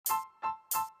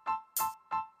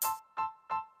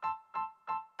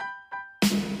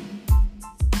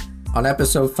On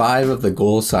episode 5 of the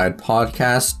Goal Side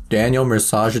podcast, Danial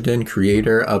Mirsajedin,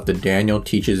 creator of the Danial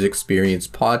Teaches Experience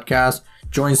Podcast,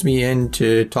 joins me in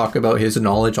to talk about his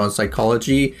knowledge on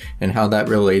psychology and how that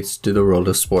relates to the world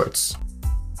of sports.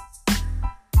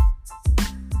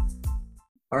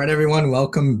 All right, everyone,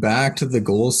 welcome back to the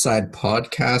Goal Side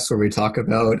podcast, where we talk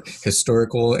about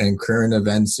historical and current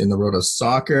events in the world of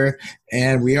soccer.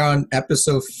 And we are on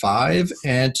episode 5,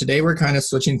 and today we're kind of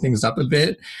switching things up a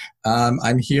bit.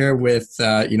 I'm here with,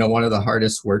 one of the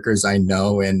hardest workers I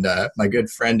know, and my good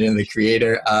friend and the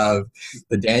creator of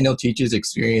the Danial Teaches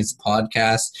Experience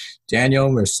Podcast, Danial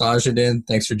Mirsajedin.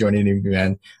 Thanks for joining me,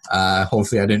 man.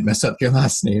 Hopefully I didn't mess up your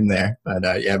last name there, but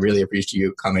really appreciate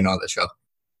you coming on the show.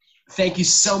 Thank you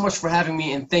so much for having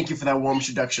me, and thank you for that warm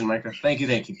introduction, Micah. Thank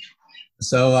you.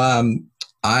 So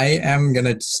I am going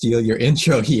to steal your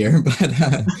intro here,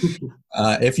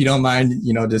 but if you don't mind,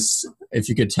 just if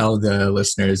you could tell the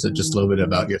listeners just a little bit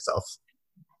about yourself.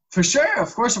 For sure.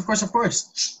 Of course.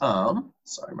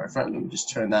 Sorry, my friend. Let me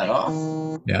just turn that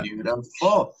off. Yeah.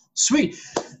 Beautiful. Sweet.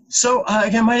 So,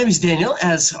 again, my name is Daniel.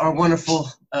 As our wonderful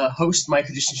host,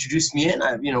 Micah, just introduced me in.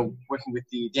 I'm, working with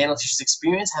the Danial Teaches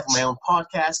Experience, having my own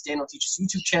podcast, Danial Teaches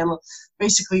YouTube channel.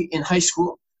 Basically, in high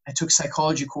school, I took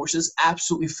psychology courses,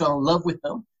 absolutely fell in love with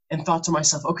them, and thought to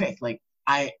myself, okay,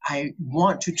 I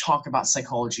want to talk about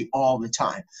psychology all the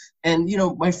time. And,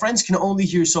 my friends can only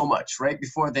hear so much, right,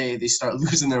 before they start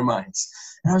losing their minds.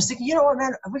 And I was thinking, you know what,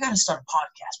 man, we got to start a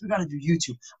podcast. We got to do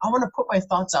YouTube. I want to put my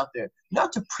thoughts out there,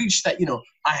 not to preach that,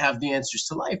 I have the answers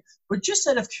to life, but just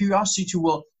out of curiosity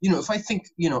to, if I think,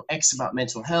 X about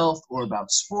mental health or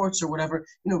about sports or whatever,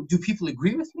 do people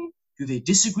agree with me? Do they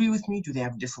disagree with me? Do they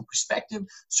have a different perspective?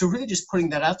 So really just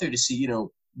putting that out there to see,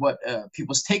 what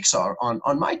people's takes are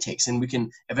on my takes, and we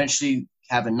can eventually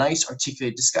have a nice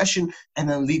articulated discussion and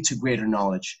then lead to greater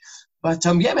knowledge. But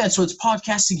man, so it's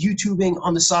podcasting, YouTubing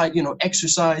on the side,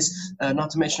 exercise,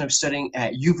 not to mention I'm studying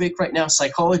at UVic right now,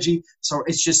 psychology. So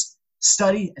it's just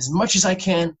study as much as I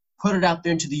can, put it out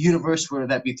there into the universe, whether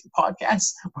that be through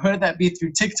podcasts, whether that be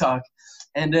through TikTok.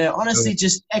 And honestly,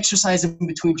 just exercise in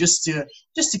between just to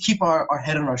keep our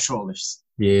head on our shoulders.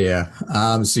 Yeah.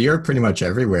 So you're pretty much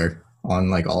everywhere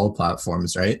on all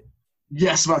platforms, right?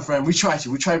 Yes, my friend. We try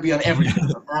to be on everything.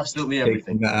 Absolutely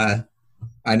everything.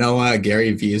 I know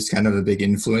Gary Vee is kind of a big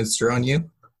influencer on you.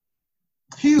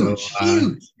 Huge.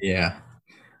 Yeah.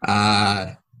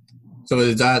 So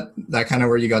is that kind of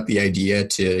where you got the idea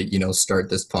to, start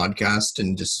this podcast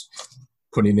and just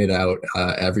putting it out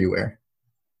everywhere?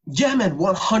 Yeah, man,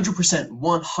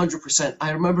 100%.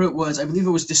 I remember I believe it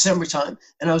was December time,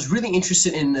 and I was really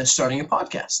interested in starting a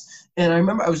podcast. And I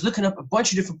remember I was looking up a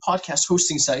bunch of different podcast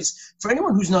hosting sites. For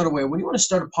anyone who's not aware, when you want to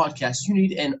start a podcast, you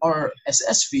need an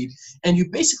RSS feed, and you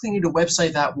basically need a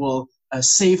website that will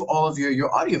save all of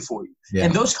your audio for you. Yeah.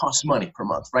 And those cost money per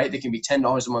month, right? They can be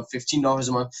 $10 a month, $15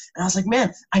 a month. And I was like,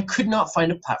 man, I could not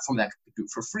find a platform that could do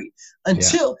it for free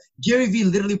until Gary Vee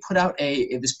literally put out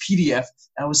this PDF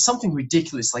that was something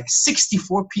ridiculous, like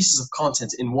 64 pieces of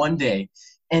content in one day.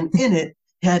 And in it,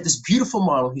 he had this beautiful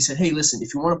model. He said, hey, listen,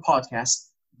 if you want a podcast,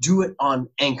 do it on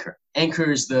Anchor. Anchor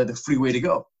is the free way to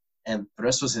go. And the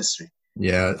rest was history.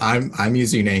 Yeah, I'm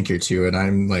using Anchor too, and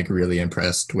I'm really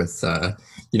impressed with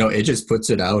it just puts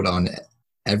it out on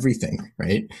everything,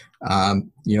 right?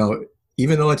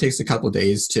 Even though it takes a couple of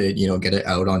days to get it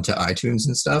out onto iTunes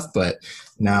and stuff, but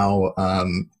now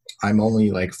I'm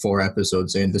only 4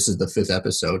 episodes in. This is the 5th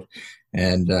episode,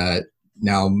 and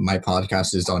now my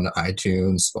podcast is on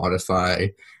iTunes,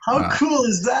 Spotify. How cool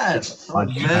is that? Oh,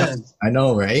 man. I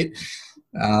know, right?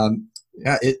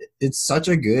 It's such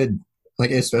a good,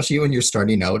 especially when you're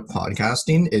starting out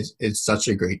podcasting, it's such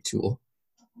a great tool.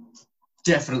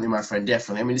 Definitely, my friend,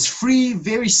 definitely. I mean, it's free,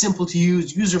 very simple to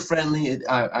use, user-friendly.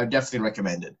 I definitely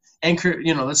recommend it. Anchor,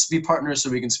 let's be partners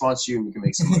so we can sponsor you and we can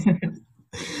make some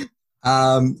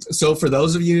money. So for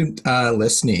those of you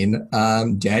listening,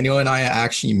 Daniel and I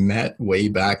actually met way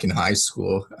back in high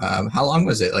school. How long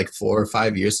was it? 4 or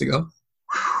 5 years ago?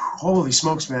 Holy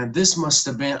smokes, man. This must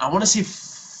have been, I want to say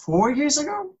 4 years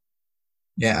ago?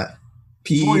 Yeah.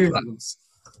 4 years ago.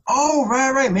 Oh,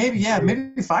 right. Maybe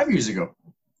 5 years ago.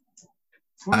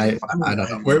 I don't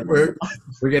know.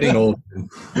 We're getting old.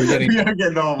 We are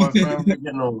getting old, my friend. We're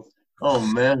getting old. Oh,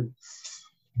 man.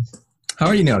 How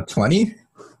are you now? 20?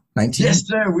 19? Yes,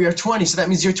 sir. We are 20. So that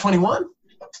means you're 21?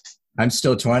 I'm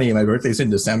still 20. My birthday's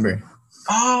in December.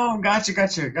 Oh, gotcha.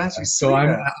 So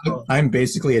I'm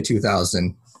basically a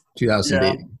 2000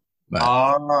 baby. But,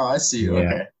 I see.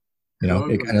 Yeah.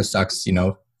 Okay. It kind of sucks.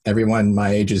 Everyone my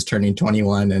age is turning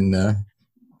 21, and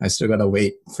I still gotta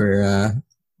wait for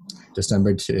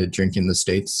December to drink in the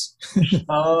States.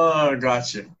 Oh,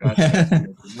 gotcha.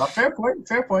 No, fair point.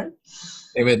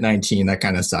 COVID-19, that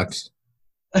kind of sucked.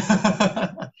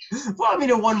 Well, I mean,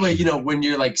 in one way, when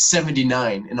you're like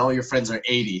 79 and all your friends are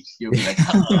 80, you'll be like,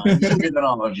 I'm younger than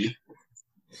all of you.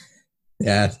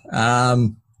 Yeah.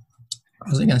 What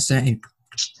was I going to say?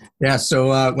 Yeah,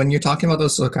 so when you're talking about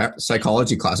those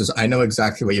psychology classes, I know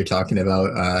exactly what you're talking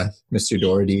about, Mr.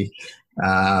 Doherty.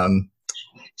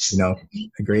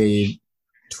 Grade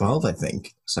 12, I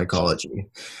think, psychology.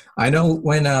 I know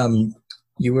when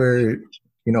you were,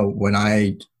 when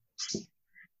I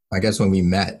guess when we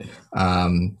met,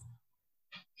 you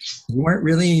weren't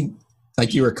really,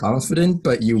 like, you were confident,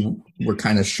 but you were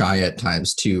kind of shy at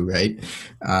times too, right?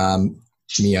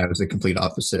 Me, I was the complete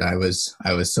opposite. I was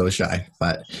so shy.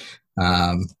 But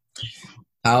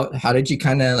how did you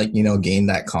kind of gain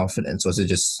that confidence? Was it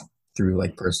just through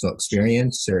like personal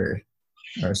experience or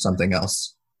something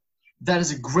else? That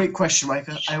is a great question,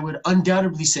 Micah. I would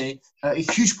undoubtedly say a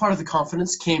huge part of the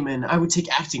confidence came in, I would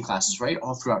take acting classes, right,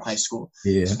 all throughout high school.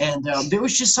 Yeah. And there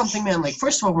was just something, man, like,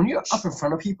 first of all, when you're up in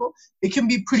front of people, it can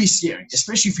be pretty scary,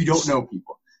 especially if you don't know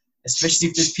people, especially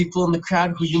if there's people in the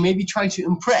crowd who you may be trying to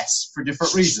impress for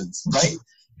different reasons, right?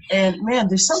 And, man,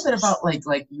 there's something about, like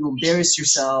you embarrass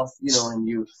yourself, and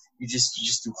you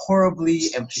just do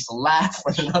horribly, and people laugh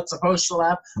when they're not supposed to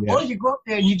laugh, yeah. Or you go up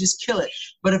there and you just kill it.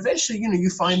 But eventually, you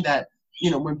find that,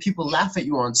 when people laugh at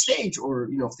you on stage, or,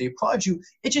 if they applaud you,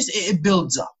 it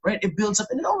builds up, right? It builds up,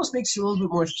 and it almost makes you a little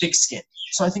bit more thick-skinned.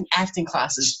 So I think acting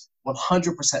classes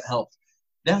 100% help.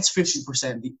 That's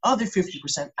 50%. The other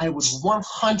 50%, I would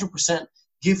 100%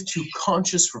 give to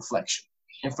conscious reflection.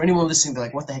 And for anyone listening, they're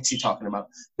like, what the heck's he talking about?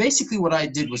 Basically, what I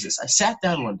did was this. I sat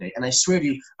down one day, and I swear to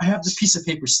you, I have this piece of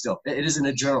paper still. It is in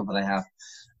a journal that I have.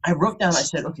 I wrote down, I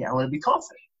said, okay, I want to be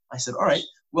confident. I said, all right,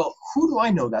 well, who do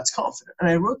I know that's confident? And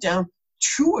I wrote down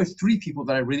 2 or 3 people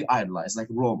that I really idolize, like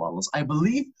role models. I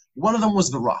believe one of them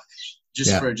was The Rock,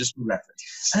 just for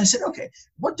reference. And I said, okay,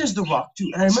 what does The Rock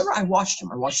do? And I remember I watched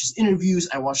him. I watched his interviews.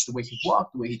 I watched the way he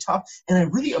walked, the way he talked, and I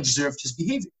really observed his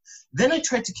behavior. Then I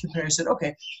tried to compare. I said,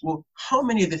 okay, well, how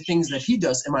many of the things that he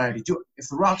does am I already doing? If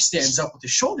The Rock stands up with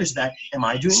his shoulders back, am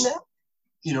I doing that?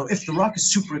 If The Rock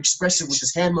is super expressive with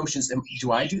his hand motions,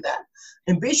 do I do that?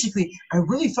 And basically, I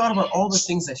really thought about all the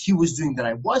things that he was doing that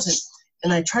I wasn't,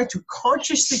 and I tried to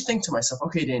consciously think to myself,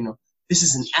 okay, Daniel, this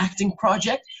is an acting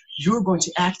project. You're going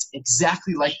to act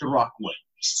exactly like The Rock would.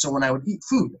 So when I would eat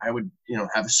food, I would,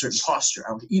 have a certain posture.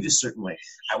 I would eat a certain way.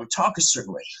 I would talk a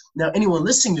certain way. Now, anyone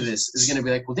listening to this is going to be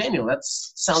like, well, Daniel, that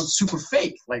sounds super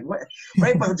fake. Like, what?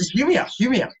 Right? But just hear me out.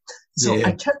 So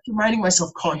I kept reminding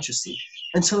myself consciously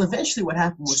until eventually what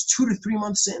happened was 2 to 3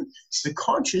 months in, the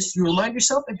conscious, you remind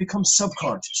yourself, it becomes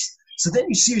subconscious. So then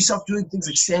you see yourself doing things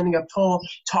like standing up tall,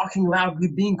 talking loudly,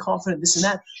 being confident, this and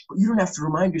that, but you don't have to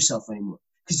remind yourself anymore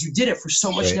because you did it for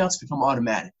so much. Now it's become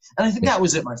automatic. And I think that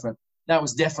was it, my friend. That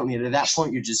was definitely it. At that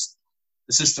point,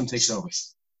 the system takes over.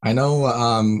 I know.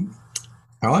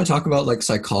 I want to talk about like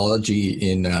psychology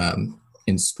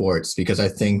in sports, because I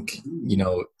think,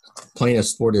 playing a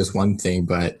sport is one thing,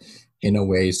 but in a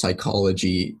way,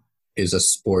 psychology is a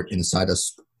sport inside of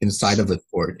a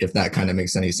sport, if that kind of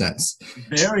makes any sense.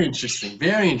 Very interesting.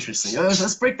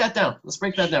 Let's break that down.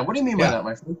 What do you mean by that,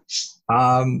 my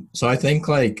friend? So I think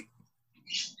like,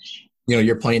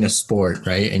 you're playing a sport,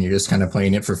 right? And you're just kind of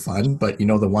playing it for fun, but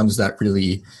the ones that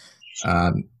really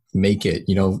make it,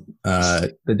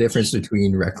 the difference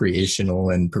between recreational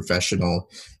and professional,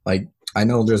 like I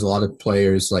know there's a lot of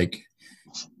players like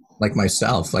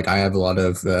myself, like I have a lot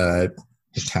of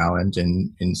talent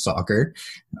in soccer,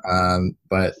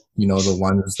 but the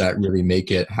ones that really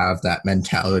make it have that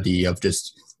mentality of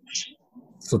just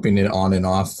flipping it on and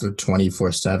off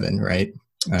 24/7, right?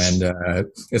 And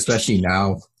especially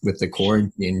now with the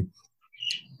quarantine,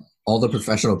 all the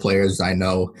professional players I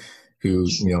know who,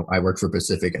 I work for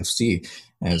Pacific FC,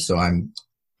 and so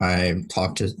I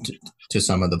talked to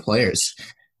some of the players,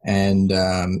 and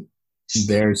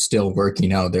they're still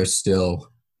working out, they're still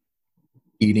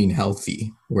eating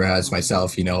healthy, whereas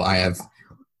myself, I have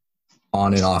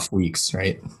on and off weeks,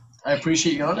 right? I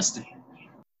appreciate your honesty.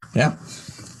 Yeah.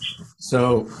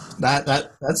 So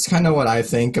that's kind of what I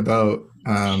think about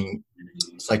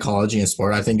psychology in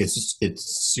sport. I think it's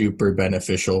super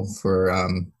beneficial for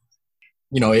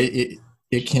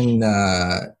it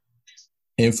can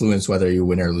influence whether you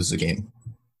win or lose a game.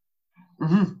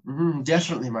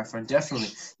 Definitely, my friend, definitely.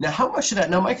 Now, how much of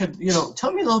that? Now, Micah,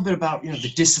 tell me a little bit about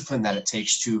the discipline that it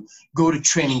takes to go to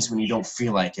trainings when you don't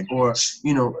feel like it, or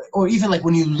or even like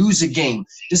when you lose a game.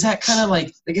 Does that kind of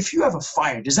like if you have a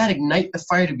fire, does that ignite the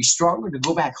fire to be stronger, to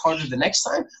go back harder the next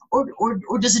time, or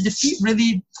does a defeat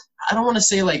really? I don't want to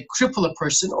say like cripple a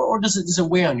person, or does it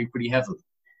weigh on you pretty heavily?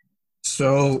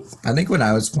 So I think when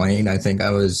I was playing, I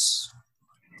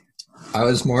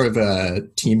was more of a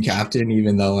team captain,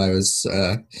 even though it was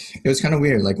kind of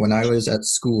weird. Like when I was at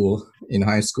school, in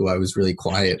high school, I was really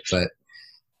quiet, but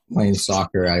playing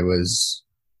soccer, I was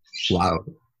loud.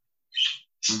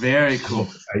 Very cool.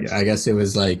 I guess it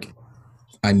was like,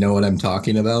 I know what I'm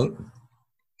talking about.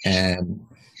 And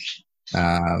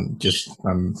I'm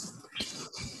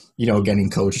getting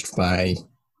coached by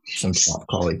some top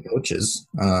quality coaches.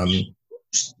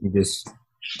 You just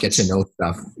get to know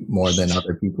stuff more than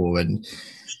other people, and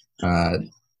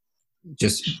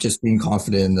just being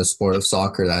confident in the sport of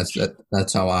soccer.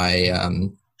 That's how I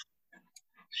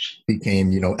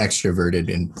became extroverted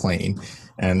in playing.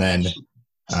 And then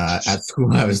at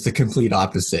school I was the complete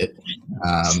opposite.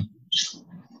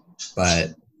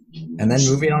 And then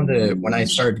moving on to when I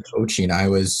started coaching, I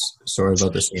was sort of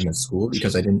about the same at school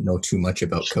because I didn't know too much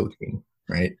about coaching,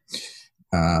 right?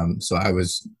 So I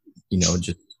was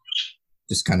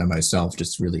just kind of myself,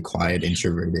 just really quiet,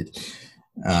 introverted.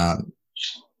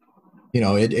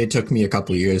 It took me a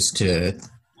couple of years to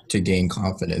gain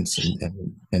confidence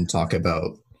and talk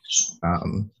about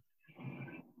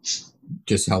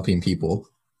just helping people,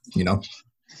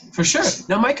 For sure.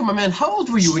 Now, Micah, my man, how old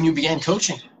were you when you began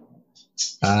coaching?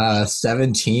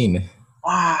 17.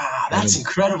 Wow, that's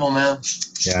incredible, man.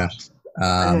 Yeah.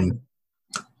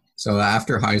 So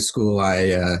after high school,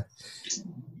 I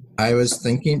was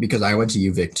thinking, because I went to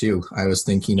UVic too, I was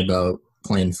thinking about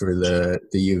playing for the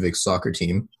UVic soccer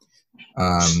team.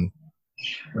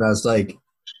 But I was like,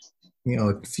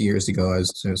 a few years ago, I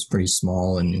was pretty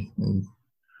small and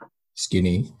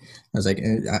skinny. I was like,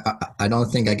 I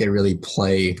don't think I could really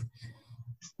play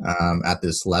at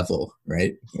this level,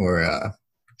 right? Or,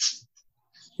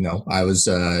 I was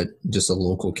just a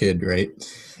local kid, right?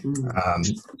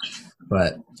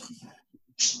 But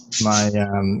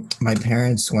my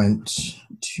parents went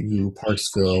to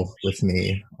Parksville with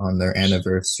me on their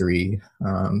anniversary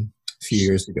a few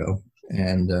years ago,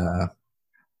 and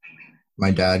my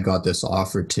dad got this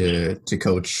offer to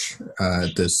coach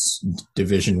this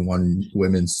Division I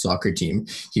women's soccer team.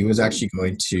 He was actually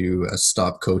going to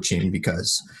stop coaching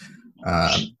because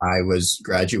I was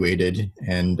graduated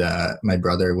and my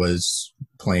brother was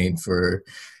playing for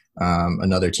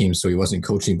another team, so he wasn't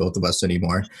coaching both of us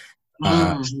anymore.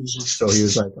 So he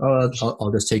was like, "Oh,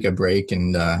 I'll just take a break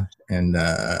and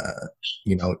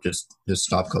just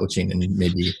stop coaching and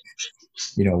maybe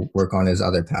work on his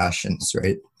other passions,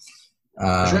 right?"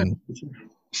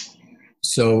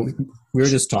 So we were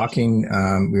just talking.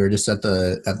 We were just at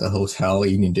the hotel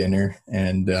eating dinner,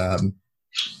 and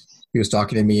he was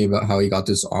talking to me about how he got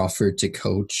this offer to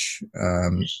coach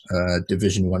a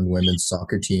Division I women's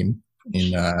soccer team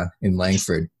in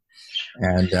Langford,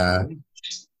 and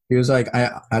he was like,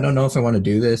 I don't know if I want to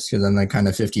do this because I'm like kind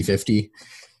of 50-50,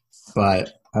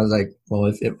 but I was like, well,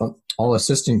 if I'll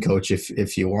assistant coach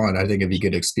if you want. I think it'd be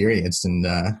good experience, and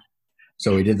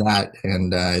so we did that,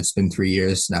 and it's been 3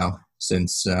 years now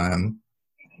since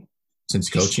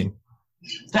coaching.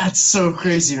 That's so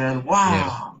crazy, man! Wow.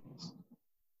 Yeah.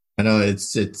 I know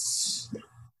it's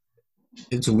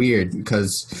weird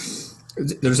because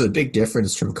there's a big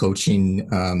difference from coaching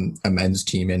a men's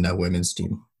team and a women's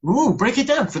team. Ooh, break it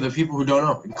down for the people who don't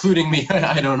know, including me.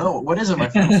 I don't know. What is it, my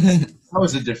friend? How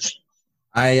is it different?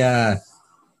 I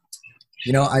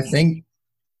think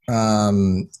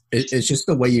it's just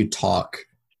the way you talk,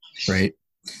 right?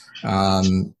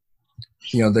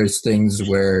 There's things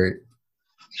where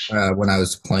when I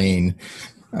was playing,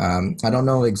 I don't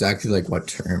know exactly like what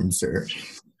terms or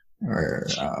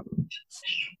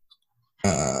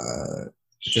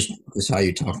just how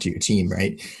you talk to your team,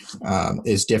 right?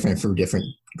 Is different for different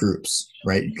groups,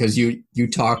 right? Because you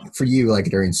talk, for you, like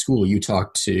during school, you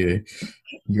talk to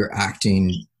your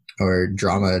acting or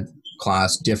drama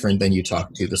class different than you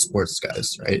talk to the sports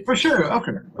guys, right? For sure.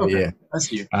 Okay. Yeah. I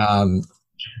see you.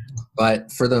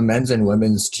 But for the men's and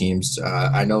women's teams,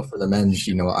 I know for the men's,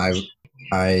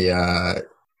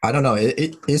 I don't know.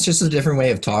 It's just a different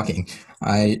way of talking.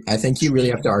 I think you really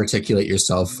have to articulate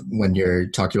yourself when you're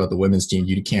talking about the women's team.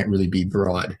 You can't really be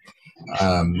broad.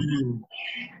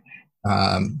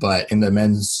 But in the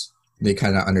men's, they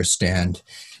kind of understand,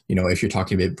 if you're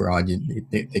talking a bit broad,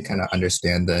 they kind of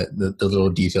understand the little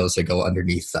details that go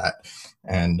underneath that.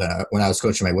 And when I was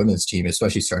coaching my women's team,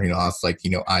 especially starting off, like,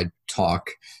 I'd talk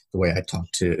the way I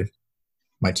talked to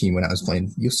my team when I was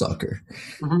playing youth soccer.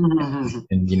 And,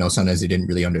 sometimes they didn't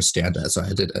really understand that. So I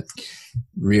had to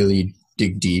really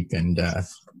dig deep and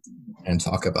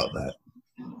talk about that.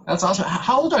 That's awesome.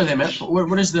 How old are they, man?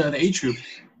 What is the age group?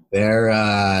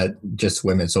 They're just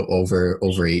women, so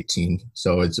over 18.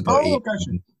 So it's about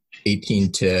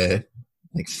 18 to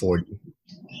like 40.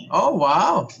 Oh,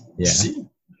 wow. Yeah. See?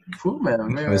 Cool,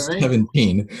 man. I was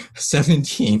 17.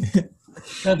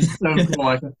 That is so cool,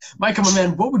 Micah. Micah, my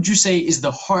man, what would you say is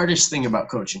the hardest thing about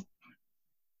coaching?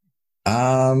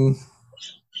 I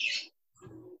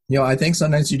think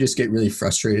sometimes you just get really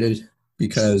frustrated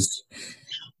because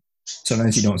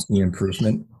sometimes you don't see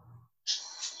improvement.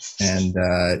 And,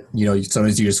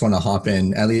 sometimes you just want to hop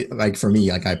in. At least, like for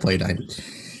me, like I played,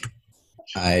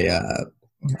 I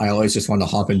always just want to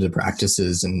hop into the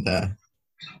practices and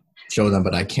show them,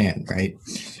 but I can't, right?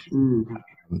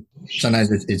 Sometimes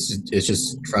it's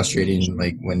just frustrating,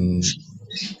 like when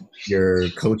you're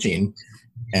coaching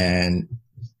and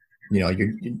you're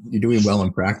doing well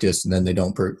in practice, and then they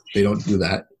don't do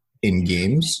that in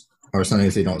games, or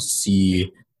sometimes they don't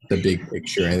see the big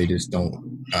picture and they just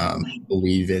don't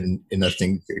believe in the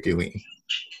things you're doing.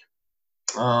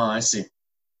 Oh, I see.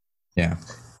 Yeah.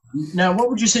 Now, what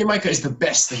would you say, Micah, is the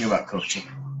best thing about coaching?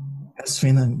 Best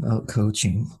thing about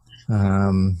coaching,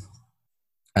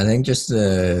 I think just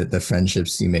the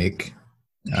friendships you make.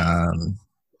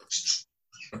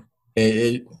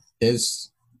 It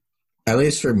is, at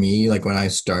least for me, like when I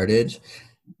started,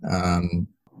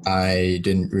 I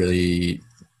didn't really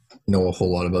know a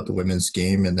whole lot about the women's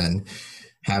game, and then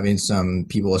having some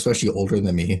people, especially older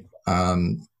than me,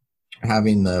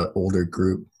 having the older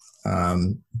group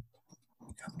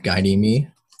guiding me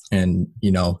and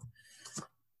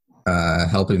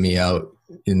helping me out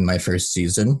in my first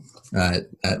season, that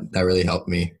really helped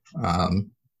me,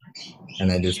 and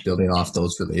then just building off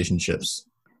those relationships.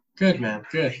 Good, man.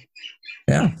 Good.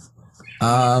 Yeah.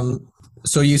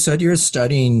 So you said you're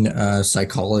studying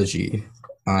psychology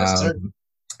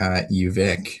at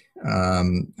UVic.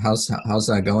 How's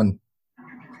that going?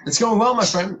 It's going well, my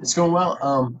friend. It's going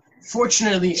well.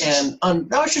 Fortunately, and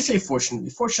I should say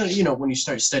fortunately, when you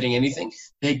start studying anything,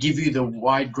 they give you the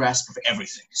wide grasp of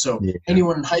everything. So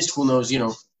anyone in high school knows,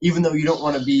 even though you don't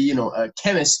want to be, a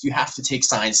chemist, you have to take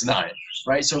science 9,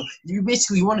 right? So you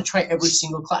want to try every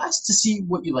single class to see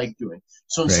what you like doing.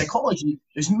 So in psychology,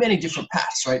 there's many different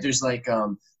paths, right? There's like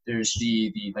there's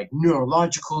the like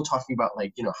neurological, talking about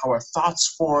like how our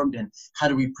thoughts formed and how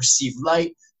do we perceive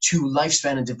light, to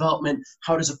lifespan and development,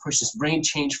 how does a person's brain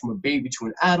change from a baby to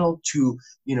an adult, to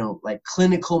like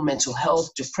clinical mental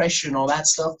health, depression, all that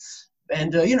stuff.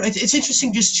 And it's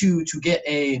interesting just to get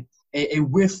a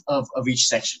whiff of each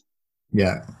section.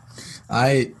 Yeah,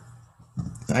 I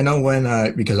know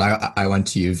when because I went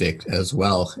to UVic as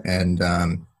well, and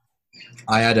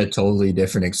I had a totally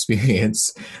different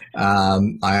experience. I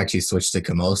actually switched to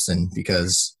Camosun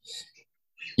because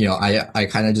I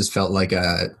kind of just felt like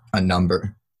a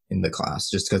number in the class,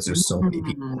 just because there's so many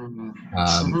people,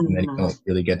 and then you don't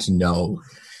really get to know.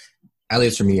 At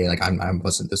least for me, like I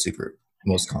wasn't the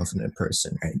most confident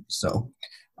person, right? So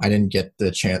I didn't get the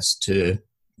chance to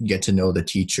get to know the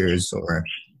teachers or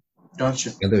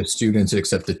other students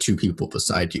except the 2 people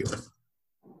beside you.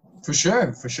 For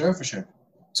sure.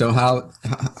 So how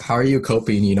are you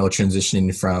coping?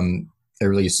 Transitioning from a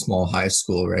really small high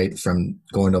school, right? From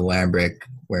going to Lambrick,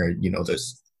 where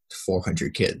there's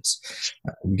 400 kids,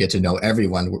 you get to know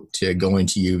everyone, to going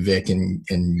to UVic and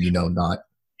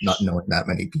not knowing that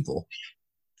many people.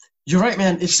 You're right,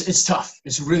 man. It's tough.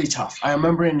 It's really tough. I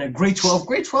remember in grade 12.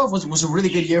 Grade 12 was a really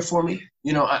good year for me.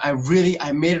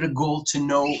 I made it a goal to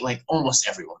know like almost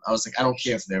everyone. I was like, I don't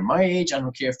care if they're my age. I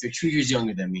don't care if they're 2 years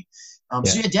younger than me.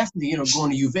 So yeah, definitely,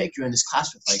 going to UVic, you're in this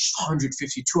class with like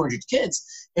 150, 200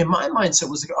 kids. And my mindset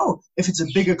was like, oh, if it's a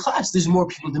bigger class, there's more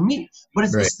people to meet. But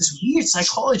it's this weird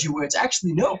psychology where it's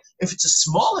actually, no, if it's a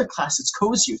smaller class, it's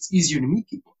cozier, it's easier to meet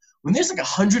people. When there's like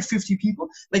 150 people,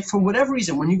 like for whatever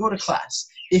reason, when you go to class,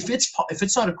 if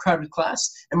it's not a crowded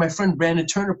class, and my friend Brandon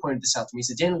Turner pointed this out to me, he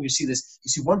said, Daniel, you see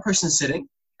one person sitting,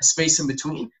 a space in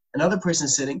between, another person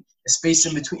sitting, a space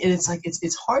in between, and it's like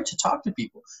it's hard to talk to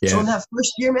people. So in that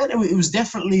first year, man, it was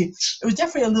definitely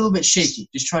a little bit shaky,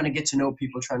 just trying to get to know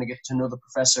people, trying to get to know the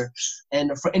professor.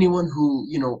 And for anyone who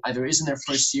either is in their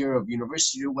first year of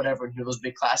university or whatever, those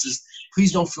big classes,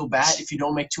 please don't feel bad if you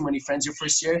don't make too many friends your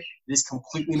first year. It is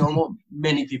completely normal.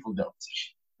 Many people don't.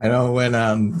 I know when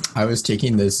I was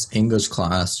taking this English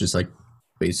class, just like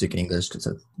basic English, because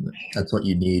that's what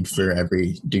you need for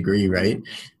every degree, right?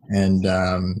 And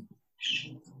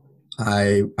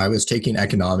I was taking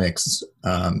economics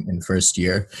in first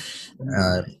year.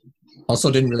 Also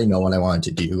didn't really know what I wanted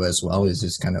to do as well. It was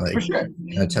just kind of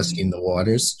like testing the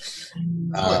waters.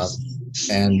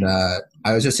 And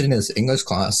I was just in this English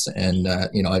class, and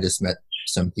I just met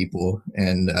some people,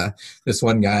 and this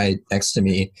one guy next to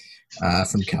me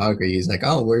from Calgary, he's like,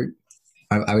 "Oh,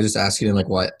 I was just asking him like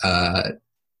what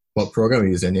program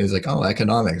he was in." He was like, "Oh,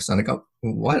 economics." I'm like, "Oh,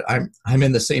 what? I'm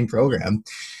in the same program,"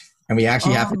 and we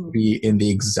actually happened to be in the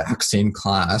exact same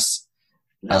class.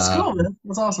 That's cool, man.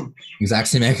 That's awesome. Exact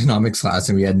same economics class,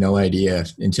 and we had no idea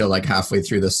until like halfway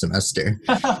through the semester.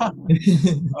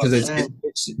 Because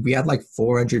we had like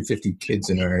 450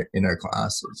 kids in our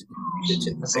class.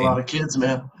 That's a lot of kids,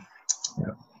 man.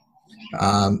 Yeah.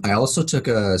 I also took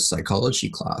a psychology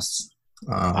class.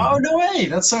 Oh, no way!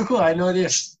 That's so cool. I had no idea.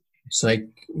 It's like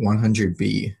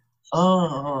 100B.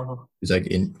 Oh. It's like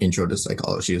intro to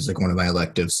psychology. It was like one of my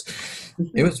electives.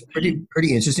 It was pretty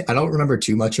interesting. I don't remember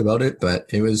too much about it, but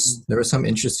there was some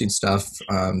interesting stuff.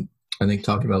 I think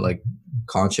talking about like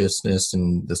consciousness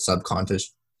and the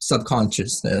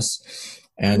subconsciousness,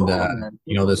 and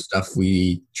the stuff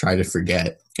we try to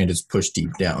forget and just push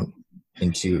deep down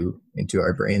into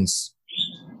our brains.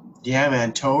 Yeah,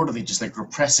 man, totally. Just like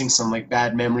repressing some like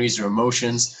bad memories or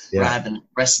emotions rather than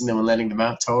repressing them and letting them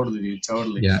out. Totally, dude.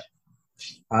 Totally. Yeah.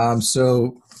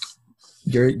 So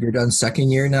you're done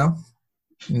second year now?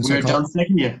 We're done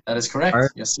second year. That is correct.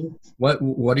 Right. Yes, sir. What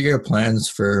are your plans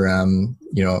for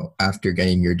after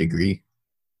getting your degree?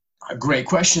 A great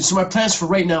question. So my plans for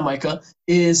right now, Micah,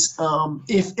 is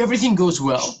if everything goes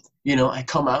well, I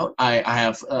come out, I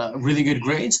have really good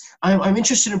grades. I'm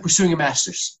interested in pursuing a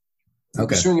master's.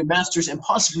 Okay. Pursuing a master's and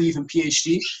possibly even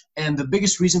PhD. And the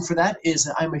biggest reason for that is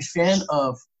that I'm a fan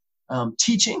of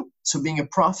teaching, so being a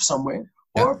prof somewhere,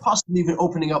 or possibly even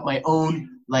opening up my own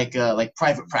like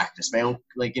private practice, my own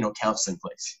counseling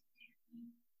place.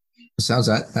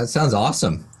 That sounds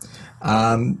awesome.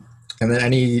 And then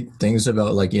any things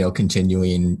about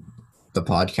continuing the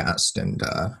podcast and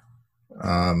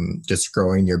just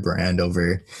growing your brand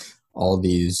over all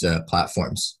these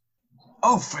platforms?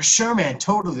 Oh, for sure, man.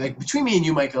 Totally. Like between me and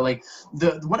you, Micah, like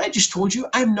what I just told you,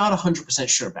 I'm not 100%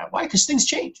 sure about. Why? Because things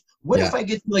change. What if I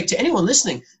get to anyone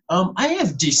listening? I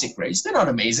have decent grades. They're not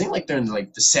amazing. Like they're in the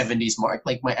 70s mark.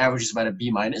 Like my average is about a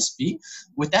B-.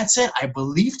 With that said, I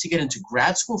believe to get into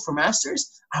grad school for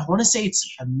masters, I want to say it's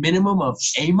a minimum of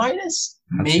A-,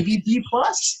 maybe B+.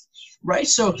 Right?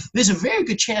 So there's a very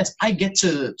good chance I get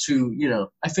to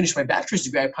I finish my bachelor's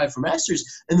degree, I apply for master's,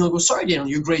 and they'll go, sorry, Daniel,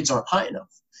 your grades aren't high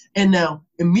enough. And now,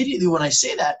 immediately when I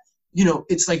say that,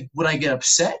 it's like, would I get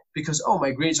upset because,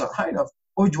 my grades aren't high enough,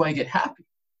 or do I get happy?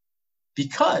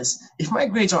 Because if my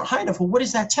grades aren't high enough, well, what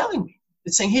is that telling me?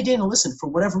 It's saying, hey, Daniel, listen, for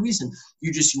whatever reason,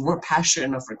 you weren't passionate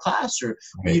enough for class, or,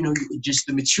 the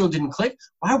material didn't click.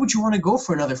 Why would you want to go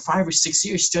for another 5 or 6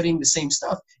 years studying the same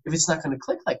stuff if it's not going to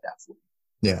click like that for you?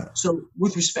 Yeah. So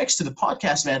with respects to the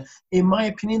podcast, man, in my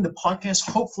opinion, the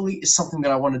podcast hopefully is something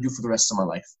that I want to do for the rest of my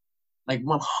life. Like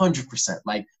 100%.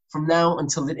 Like from now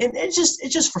until it's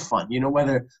just for fun,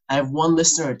 whether I have one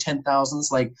listener or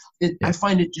 10,000s, I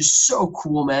find it just so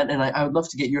cool, man. And I would love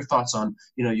to get your thoughts on,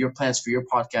 your plans for your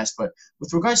podcast. But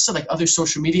with regards to other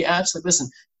social media apps, listen,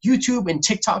 YouTube and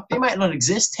TikTok, they might not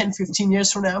exist 10, 15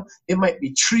 years from now. It might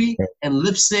be tree and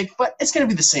lipstick, but it's going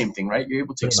to be the same thing, right? You're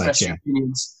able to express your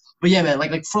opinions. But yeah, man,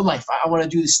 like for life, I want to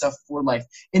do this stuff for life.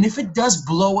 And if it does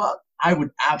blow up, I would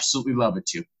absolutely love it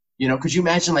too. Could you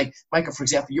imagine, Micah, for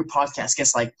example, your podcast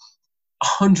gets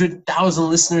 100,000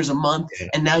 listeners a month,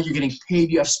 and now you're getting paid.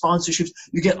 You have sponsorships.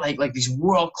 You get like these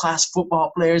world-class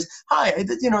football players. Hi,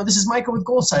 this is Micah with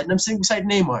Goalside, and I'm sitting beside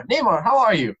Neymar. Neymar, how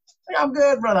are you? I'm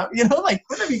good, brother. Wouldn't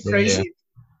that be crazy?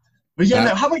 Yeah. But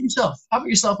now, how about yourself?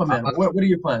 My man? What are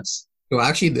your plans? Well,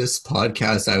 actually, this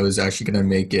podcast, I was actually going to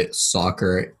make it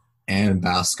soccer and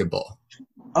basketball.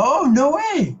 Oh, no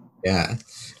way. Yeah.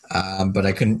 But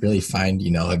I couldn't really find,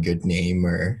 a good name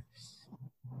or.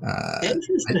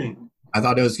 Interesting. I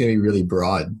thought it was going to be really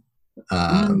broad.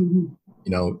 So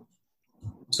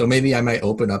maybe I might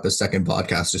open up a second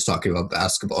podcast just talking about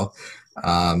basketball.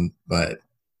 But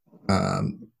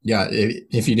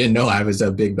if you didn't know, I was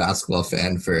a big basketball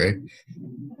fan for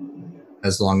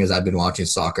as long as I've been watching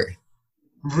soccer.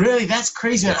 Really? That's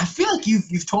crazy, man. I feel like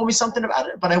you've told me something about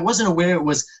it, but I wasn't aware it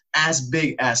was as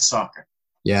big as soccer.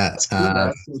 Yeah.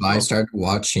 Cool, I started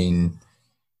watching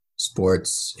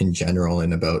sports in general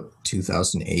in about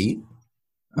 2008.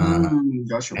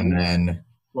 Gotcha. And then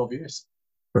 12 years.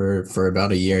 For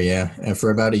about a year, yeah. And for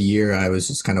about a year, I was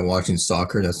just kind of watching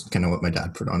soccer. That's kind of what my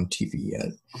dad put on TV.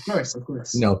 Of course, of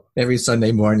course. Every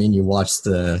Sunday morning you watch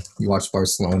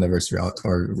Barcelona versus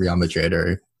Real Madrid,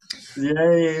 or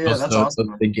Yeah. That's awesome.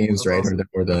 those big games, That's right? awesome.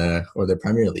 Or the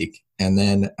Premier League. And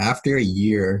then after a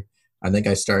year, I think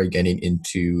I started getting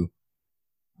into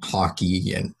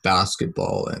hockey and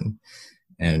basketball and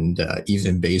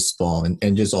even baseball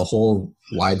and just a whole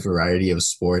wide variety of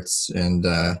sports. And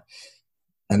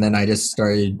then I just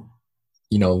started,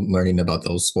 learning about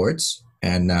those sports,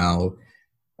 and now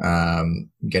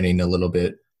getting a little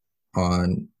bit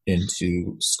on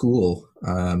into school,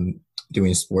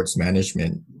 doing sports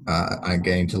management. I'm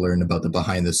getting to learn about the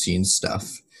behind the scenes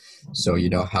stuff. So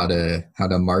how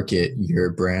to market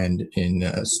your brand in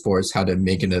sports, how to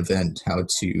make an event, how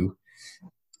to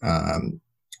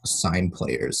sign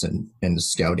players and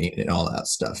scouting and all that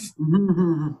stuff.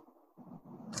 Mm-hmm.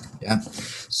 Yeah.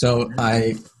 So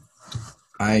I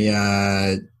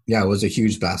was a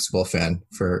huge basketball fan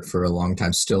for a long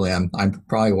time. Still am. I'm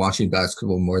probably watching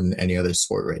basketball more than any other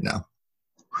sport right now.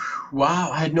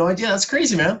 Wow, I had no idea. That's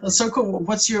crazy, man. That's so cool.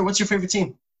 What's your favorite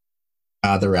team?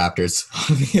 The Raptors,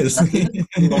 obviously.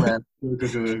 Cool, man.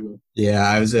 Good. Yeah,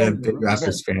 I was a big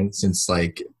Raptors fan since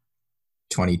like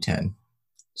 2010.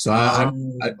 So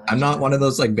I'm not one of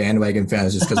those like bandwagon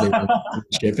fans just because they won the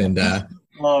chip and.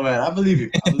 Oh man, I believe you.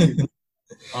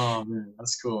 Oh man,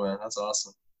 that's cool, man. That's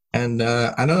awesome. And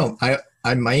I don't know.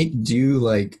 I might do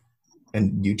like a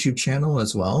YouTube channel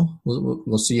as well.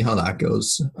 We'll see how that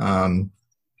goes.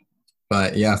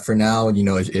 But yeah, for now,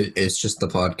 it's just the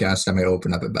podcast. I might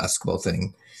open up a basketball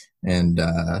thing, and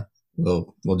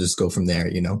we'll just go from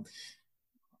there.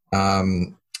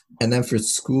 And then for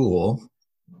school,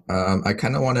 I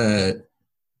kind of want to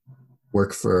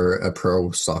work for a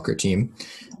pro soccer team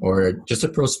or just a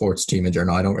pro sports team in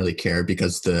general. I don't really care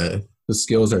because the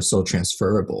skills are so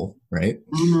transferable, right?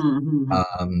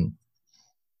 Mm-hmm.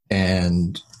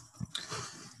 And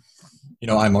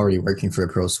I'm already working for a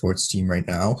pro sports team right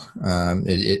now.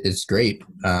 It's great,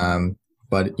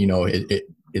 but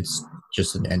it's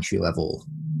just an entry level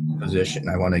position.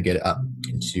 I want to get up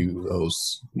into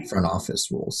those front office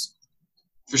roles.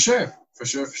 For sure.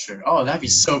 Oh, that'd be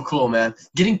so cool, man.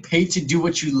 Getting paid to do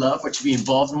what you love, or to be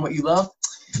involved in what you love.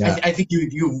 Yeah. I think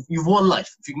you've won life.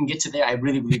 If you can get to there, I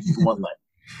really believe you've won life.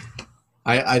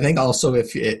 I think also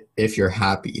if you're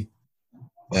happy.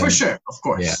 Then, for sure, of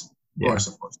course. Yeah.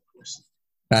 Of course.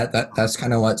 That's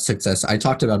kind of what success. I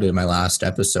talked about it in my last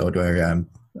episode where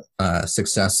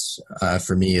success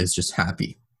for me is just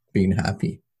being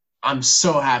happy. I'm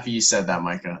so happy you said that,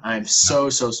 Micah. I'm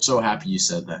so happy you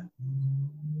said that.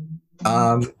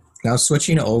 Now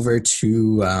switching over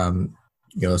to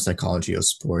psychology of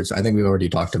sports. I think we've already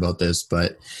talked about this,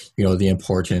 but the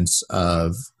importance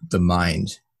of the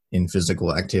mind in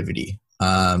physical activity.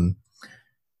 I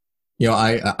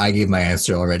gave my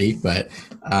answer already, but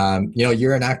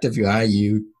you're an active guy.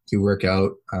 You work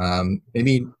out.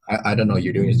 Maybe I don't know.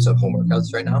 You're doing some home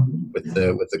workouts right now with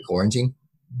the quarantine.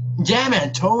 Yeah,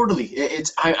 man, totally.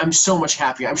 I'm so much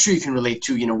happier. I'm sure you can relate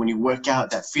to, when you work out,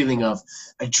 that feeling of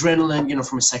adrenaline,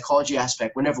 from a psychology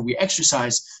aspect. Whenever we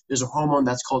exercise, there's a hormone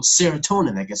that's called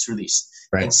serotonin that gets released.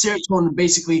 Right. And serotonin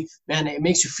basically, man, it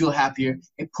makes you feel happier.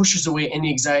 It pushes away any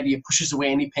anxiety. It pushes away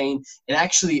any pain. It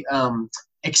actually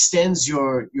extends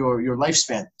your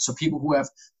lifespan. So people who have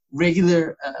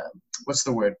regular,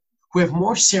 who have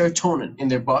more serotonin in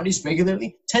their bodies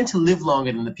regularly tend to live longer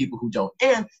than the people who don't.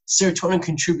 And serotonin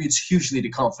contributes hugely to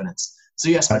confidence. So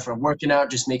yes, my friend, working out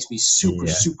just makes me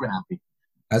super happy.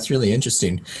 That's really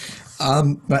interesting.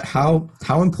 But how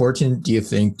important do you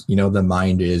think, the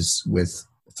mind is with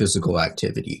physical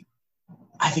activity?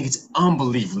 I think it's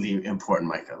unbelievably important,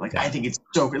 Micah. I think it's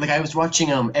so great. I was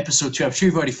watching episode 2. I'm sure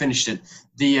you've already finished it.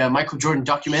 The Michael Jordan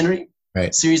documentary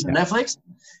series on Netflix.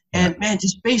 And man,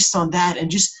 just based on that,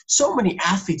 and just so many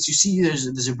athletes, you see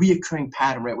there's a reoccurring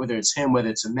pattern, right? Whether it's him, whether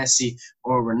it's a Messi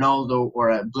or Ronaldo or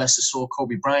a bless his soul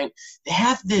Kobe Bryant, they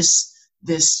have this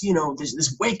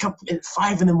wake up at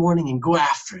 5 a.m. and go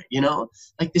after it,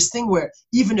 like this thing where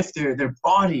even if their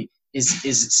body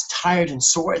is tired and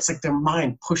sore, it's like their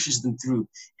mind pushes them through,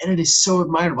 and it is so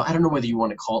admirable. I don't know whether you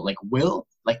want to call it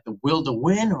the will to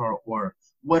win or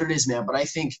what it is, man. But I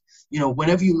think,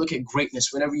 whenever you look at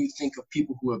greatness, whenever you think of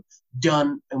people who have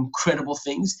done incredible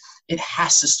things, it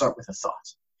has to start with a thought.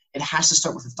 It has to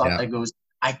start with a thought that goes,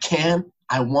 I can,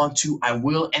 I want to, I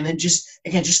will. And then just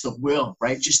the will,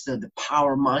 right? Just the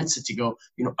power mindset to go,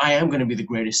 I am going to be the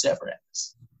greatest ever at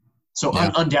this. So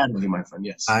undoubtedly, my friend,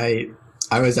 yes.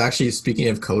 I was actually, speaking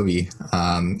of Kobe,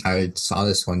 I saw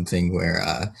this one thing where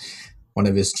one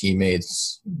of his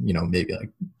teammates, maybe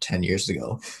like 10 years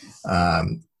ago,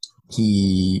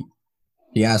 he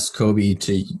asked Kobe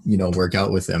to, work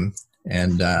out with him.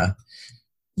 And,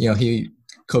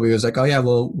 Kobe was like, oh yeah,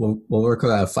 we'll work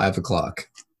out at 5:00.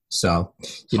 So,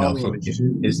 his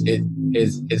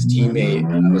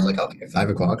teammate was like, okay,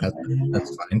 5:00,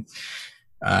 that's fine.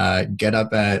 Get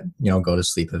up at, go to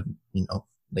sleep at,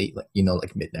 late,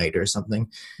 like midnight or something.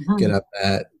 Mhm. Get up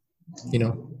at,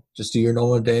 just do your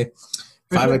normal day.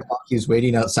 5:00, he's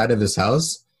waiting outside of his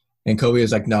house. And Kobe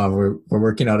was like, no, we're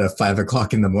working out at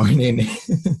 5:00 in the morning.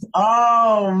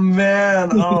 Oh, man.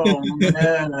 Oh,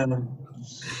 man.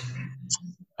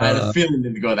 I had a feeling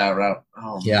to go that route.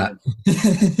 Oh, yeah.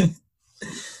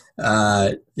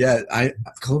 Man.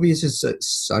 Kobe is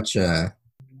just such a,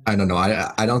 I don't know.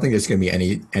 I don't think there's going to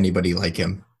be anybody like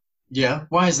him. Yeah.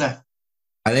 Why is that?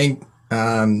 I think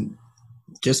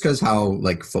just because how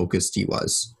like focused he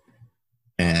was,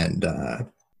 and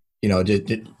he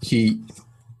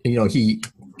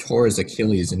tore his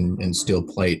Achilles and still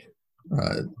played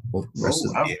the rest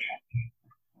of the game.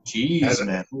 Jeez,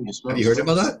 man. Have you heard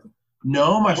about that?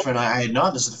 No, my friend, I had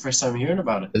not. This is the first time hearing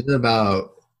about it. This is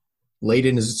about late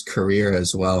in his career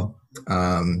as well.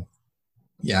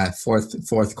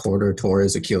 Fourth quarter tore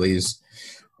his Achilles,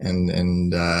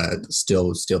 and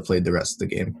still played the rest of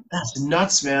the game. That's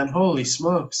nuts, man! Holy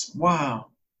smokes!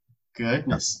 Wow,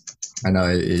 goodness. I know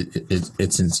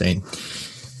it's insane.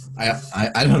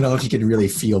 I don't know if he could really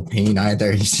feel pain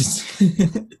either. He's just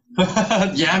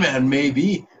yeah, man.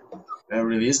 Maybe that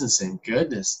really is insane.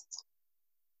 Goodness.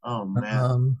 Oh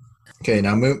man. Okay,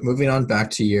 now moving on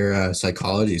back to your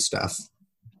psychology stuff.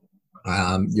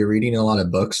 You're reading a lot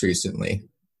of books recently.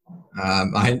 I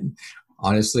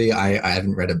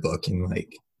haven't read a book in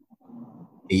like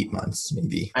 8 months,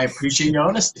 maybe. I appreciate your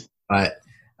honesty. But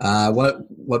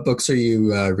what books are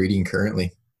you reading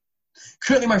currently?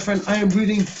 Currently, my friend, I am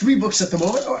reading 3 books at the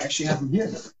moment. Oh, I actually have them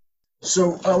here.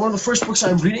 So one of the first books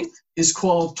I'm reading is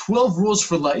called 12 Rules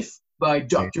for Life by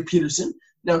Dr. Peterson.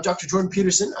 Now, Dr. Jordan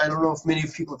Peterson, I don't know if many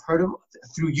people have heard him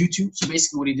through YouTube. So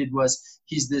basically what he did was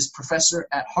he's this professor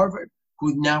at Harvard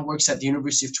who now works at the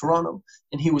University of Toronto,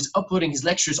 and he was uploading his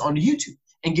lectures onto YouTube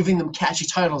and giving them catchy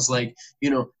titles like,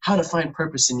 how to find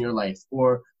purpose in your life,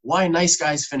 or why nice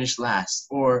guys finish last,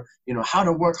 or, how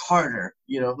to work harder,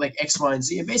 like X, Y, and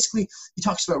Z. And basically, he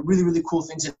talks about really, really cool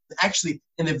things. And actually,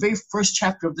 in the very first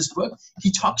chapter of this book,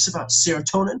 he talks about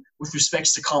serotonin with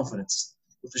respects to confidence,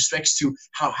 with respects to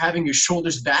how having your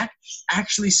shoulders back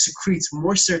actually secretes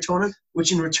more serotonin,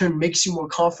 which in return makes you more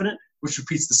confident, which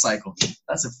repeats the cycle.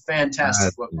 That's a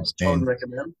fantastic book. I totally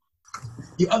recommend.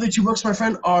 The other 2 books, my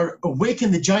friend, are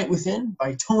Awaken the Giant Within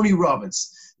by Tony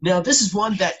Robbins. Now, this is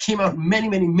one that came out many,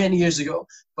 many, many years ago,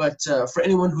 but for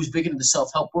anyone who's big into the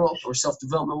self-help world or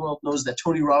self-development world knows that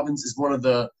Tony Robbins is one of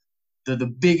the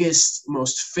biggest,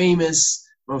 most famous,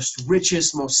 most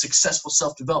richest, most successful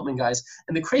self-development guys.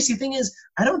 And the crazy thing is,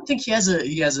 I don't think he has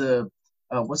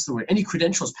any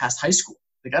credentials past high school.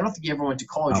 Like, I don't think he ever went to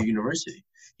college or university.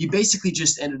 He basically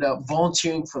just ended up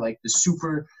volunteering for like the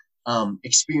super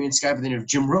experienced guy by the name of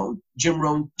Jim Rohn. Jim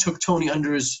Rohn took Tony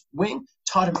under his wing,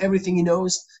 taught him everything he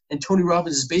knows. And Tony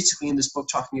Robbins is basically in this book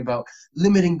talking about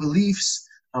limiting beliefs,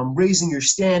 raising your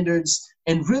standards,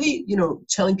 and really,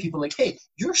 telling people like, hey,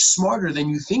 you're smarter than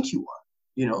you think you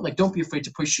are. Like, don't be afraid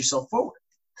to push yourself forward.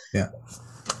 Yeah.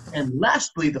 And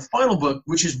lastly, the final book,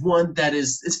 which is one that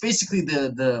it's basically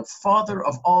the father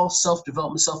of all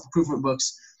self-development, self-improvement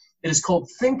books. It is called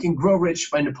Think and Grow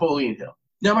Rich by Napoleon Hill.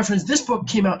 Now, my friends, this book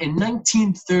came out in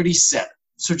 1937.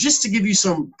 So just to give you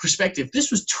some perspective,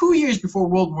 this was 2 years before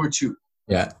World War II.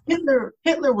 Yeah.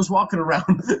 Hitler was walking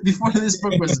around before this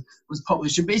book was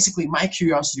published. And basically, my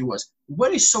curiosity was,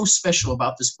 what is so special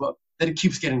about this book that it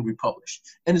keeps getting republished?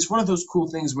 And it's one of those cool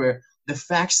things where the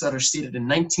facts that are stated in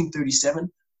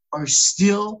 1937 are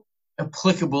still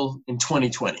applicable in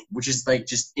 2020, which is like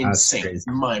just insane. It's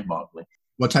mind-boggling.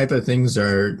 What type of things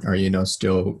are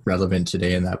still relevant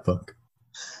today in that book?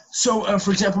 So,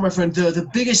 for example, my friend, the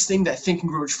biggest thing that Think and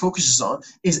Grow Rich focuses on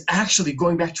is actually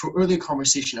going back to an earlier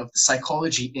conversation of the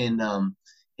psychology in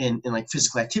like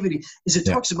physical activity, is it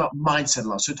talks about mindset a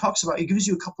lot. So it gives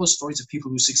you a couple of stories of people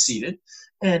who succeeded,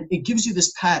 and it gives you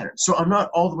this pattern. So I'm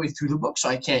not all the way through the book, so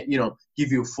I can't,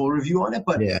 give you a full review on it,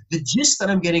 but the gist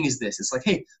that I'm getting is this. It's like,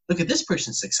 hey, look at this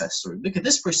person's success story. Look at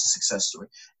this person's success story.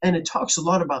 And it talks a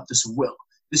lot about this will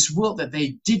that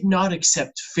they did not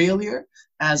accept failure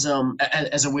as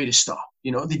a way to stop.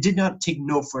 They did not take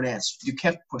no for an answer. You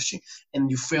kept pushing, and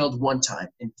you failed 1 time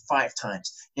and 5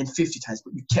 times and 50 times,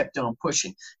 but you kept on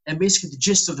pushing. And basically the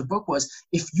gist of the book was,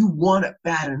 if you want it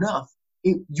bad enough,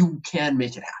 you can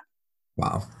make it happen.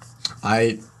 Wow.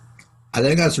 I I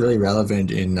think that's really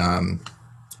relevant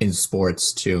in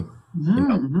sports too. You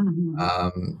know, Mm-hmm.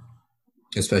 um,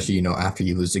 especially after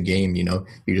you lose a game, you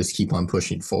just keep on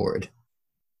pushing forward.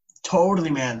 Totally,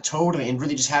 man. Totally. And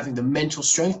really just having the mental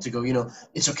strength to go,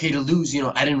 it's okay to lose.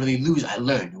 I didn't really lose. I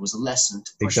learned. It was a lesson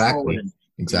to push forward. Exactly. And,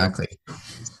 Exactly.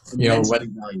 it's You know immensely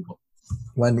when valuable.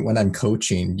 when I'm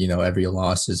coaching, every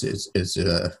loss is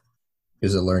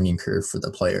a learning curve for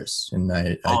the players, and I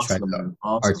try Awesome, to man.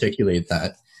 Awesome. articulate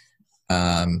that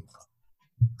um,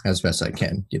 as best I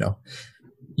can. You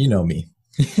know me.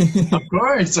 Of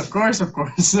course, of course, of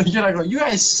course. You're not going, you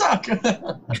guys suck. Yeah,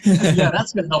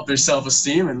 that's going to help their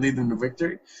self-esteem and lead them to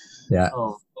victory. Yeah.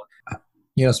 Oh.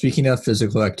 Speaking of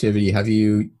physical activity, have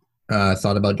you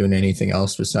thought about doing anything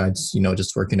else besides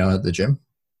just working out at the gym?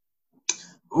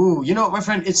 Ooh, you know what, my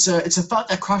friend? It's a thought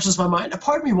that crosses my mind. A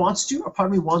part of me wants to. A part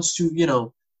of me wants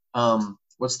to.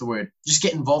 What's the word? Just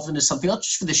get involved into something else,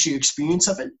 just for the sheer experience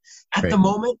of it. At the Right.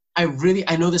 moment,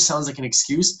 I know this sounds like an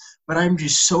excuse, but I'm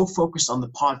just so focused on the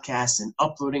podcast and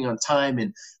uploading on time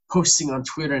and posting on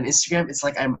Twitter and Instagram. It's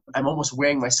like I'm almost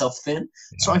wearing myself thin.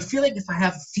 So Yeah. I feel like if I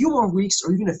have a few more weeks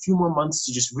or even a few more months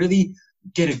to just really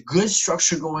get a good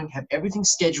structure going, have everything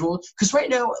scheduled, because right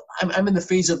now I'm in the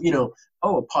phase of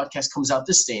oh, a podcast comes out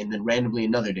this day and then randomly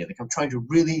another day. Like I'm trying to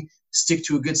really stick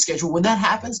to a good schedule. When that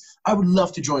happens, I would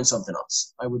love to join something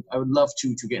else. I would love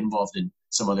to get involved in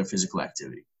some other physical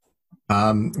activity.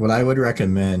 What I would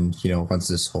recommend, once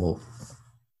this whole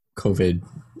COVID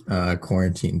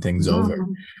quarantine thing's over,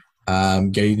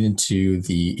 getting into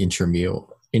the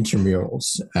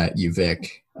intramurals at UVic.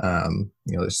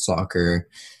 There's soccer.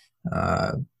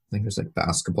 I think there's like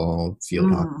basketball,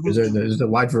 field hockey. There's a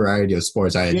wide variety of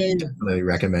sports. I definitely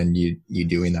recommend you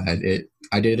doing that.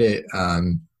 I did it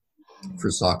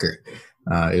for soccer.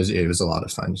 It was a lot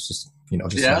of fun. It's just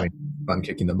having fun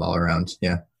kicking the ball around.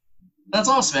 Yeah. That's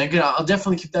awesome, man. Good. I'll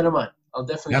definitely keep that in mind. Keep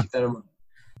that in mind.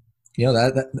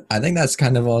 That I think that's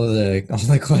kind of all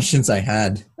the questions I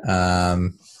had.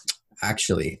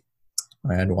 Actually,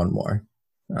 I had one more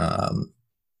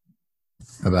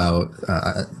about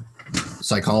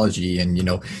psychology, and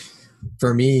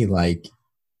for me, like,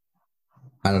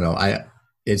 I don't know,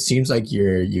 it seems like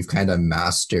you've kind of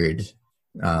mastered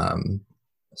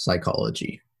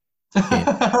psychology.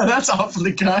 That's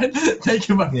awfully kind. Thank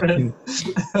you, my friend.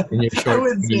 In your I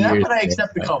wouldn't say that, years, but I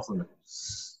accept the compliment.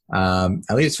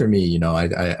 At least for me,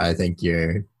 I think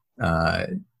you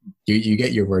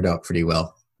get your word out pretty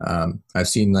well. I've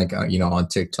seen on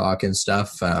TikTok and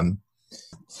stuff.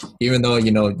 Even though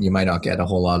you might not get a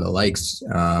whole lot of likes,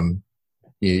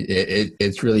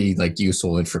 it's really like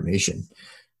useful information,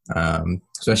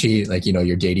 especially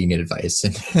your dating advice.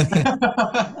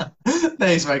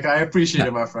 Thanks, Mike. I appreciate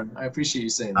it, my friend. I appreciate you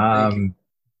saying that. Thank you.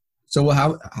 So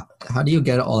how do you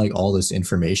get all this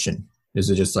information?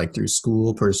 Is it just through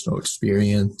school, personal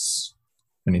experience,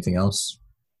 anything else?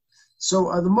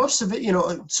 So the most of it,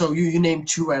 so you named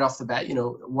two right off the bat.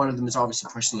 One of them is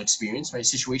obviously personal experience, right?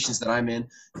 Situations that I'm in.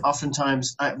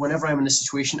 Oftentimes, whenever I'm in a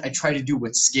situation, I try to do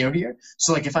what's scarier.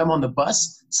 So if I'm on the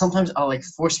bus, sometimes I'll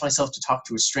force myself to talk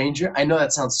to a stranger. I know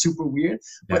that sounds super weird,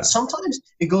 but sometimes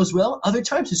it goes well. Other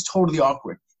times it's totally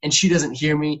awkward. And she doesn't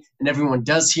hear me, and everyone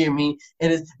does hear me,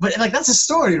 but that's a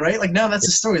story, right? Now that's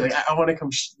a story. I want to come,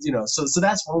 So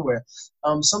that's one where,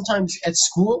 sometimes at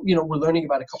school, we're learning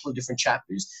about a couple of different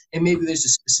chapters, and maybe there's a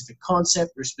specific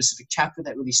concept or a specific chapter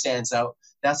that really stands out.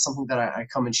 That's something that I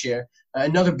come and share.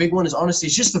 Another big one is honestly,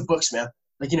 it's just the books, man.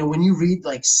 When you read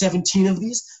 17 of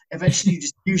these, eventually you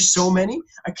just hear so many.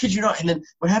 I kid you not. And then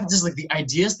what happens is the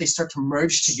ideas, they start to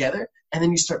merge together, and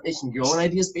then you start making your own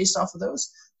ideas based off of those.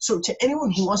 So to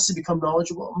anyone who wants to become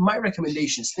knowledgeable, my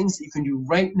recommendation is things that you can do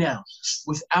right now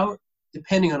without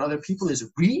depending on other people is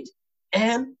read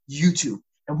and YouTube.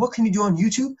 And what can you do on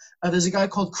YouTube? There's a guy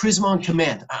called Charisma on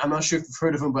Command. I'm not sure if you've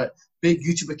heard of him, but big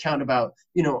YouTube account about,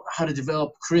 how to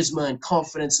develop charisma and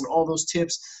confidence and all those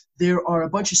tips. There are a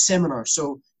bunch of seminars.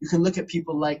 So you can look at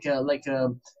people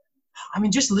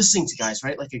just listening to guys,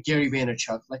 right? Like a Gary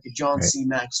Vaynerchuk, like a John C.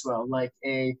 Maxwell, like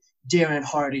a Darren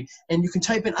Hardy. And you can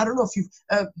type in, I don't know if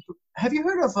have you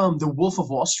heard of The Wolf of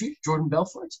Wall Street, Jordan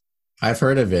Belfort? I've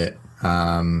heard of it.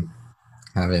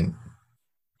 Haven't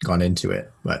gone into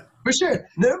it, but. For sure.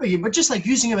 No, but just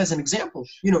using him as an example,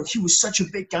 he was such a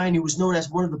big guy and he was known as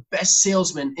one of the best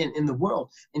salesmen in the world.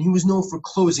 And he was known for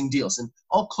closing deals. And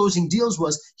all closing deals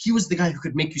he was the guy who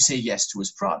could make you say yes to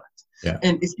his product. Yeah.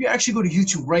 And if you actually go to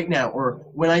YouTube right now, or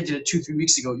when I did it 2-3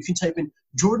 weeks ago, you can type in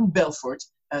Jordan Belfort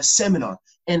seminar,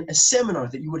 and a seminar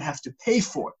that you would have to pay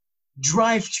for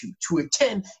drive to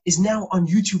attend is now on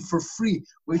YouTube for free,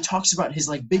 where he talks about his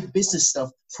like big business stuff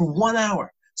for 1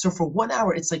 hour. So for 1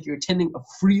 hour, it's like you're attending a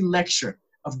free lecture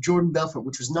of Jordan Belfort,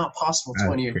 which was not possible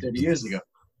 20 or 30 years ago.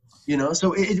 You know,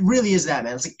 so it really is that,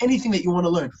 man. It's like anything that you want to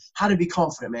learn how to be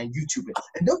confident, man, YouTube it.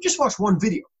 And don't just watch one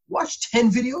video. Watch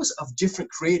 10 videos of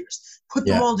different creators. Put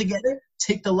them all together,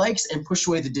 take the likes, and push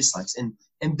away the dislikes.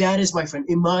 And that is, my friend,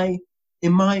 in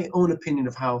my own opinion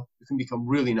of how you can become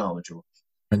really knowledgeable.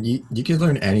 And you can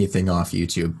learn anything off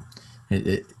YouTube.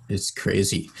 It's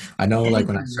crazy. I know, like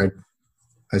when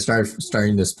I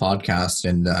started this podcast,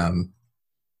 and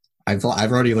I've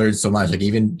already learned so much. Like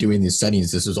even doing these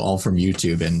settings, this is all from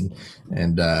YouTube, and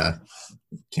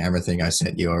camera thing I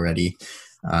sent you already,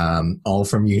 all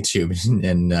from YouTube.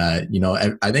 And you know,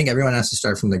 I think everyone has to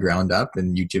start from the ground up,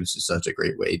 and YouTube's just such a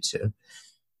great way to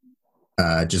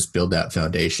just build that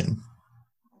foundation.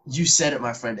 You said it,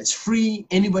 my friend. It's free.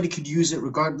 Anybody could use it,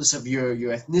 regardless of your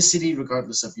ethnicity,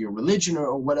 regardless of your religion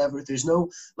or whatever. There's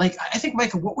no, like, I think,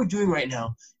 Michael, what we're doing right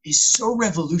now is so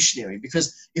revolutionary,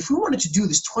 because if we wanted to do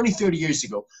this 20, 30 years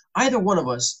ago, either one of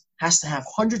us has to have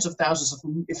hundreds of thousands of,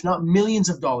 if not millions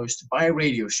of dollars to buy a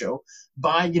radio show,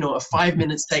 buy, you know, a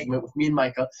 5-minute segment with me and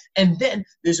Micah. And then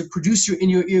there's a producer in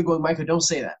your ear going, Micah, don't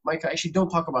say that. Micah, actually don't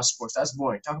talk about sports. That's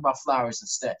boring. Talk about flowers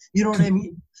instead. You know what I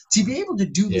mean? To be able to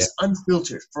do this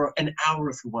unfiltered for an hour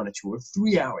if we wanted to, or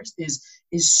 3 hours is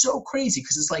so crazy,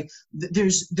 because it's like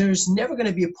there's never going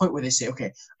to be a point where they say,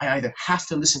 okay, I either have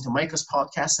to listen to Micah's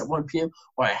podcast at 1 p.m.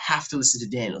 or I have to listen to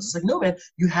Daniel's. It's like, no, man,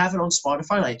 you have it on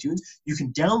Spotify and iTunes. You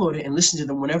can download it and listen to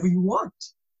them whenever you want.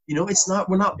 You know,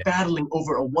 we're not battling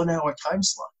over a 1 hour time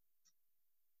slot.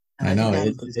 I know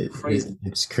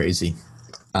it's crazy.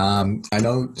 I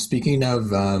know, speaking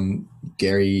of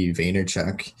Gary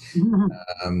Vaynerchuk,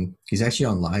 he's actually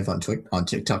on live on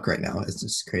TikTok right now. It's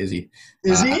just crazy.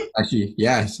 Is he? Actually,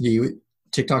 yeah. He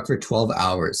TikTok for 12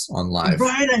 hours on live.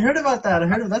 Right, I heard about that.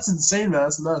 That's insane, man.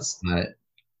 That's nuts.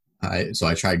 So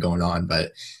I tried going on,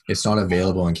 but it's not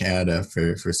available in Canada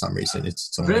for some reason.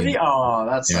 It's only, really? Oh,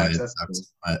 that sucks. That's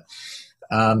cool.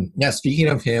 But speaking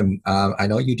of him, I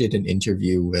know you did an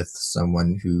interview with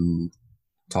someone who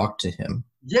talked to him.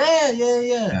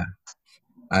 Yeah.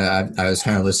 I was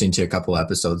kind of listening to a couple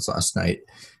episodes last night,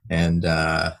 and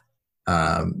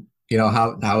you know,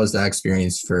 how was that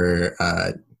experience for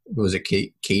was it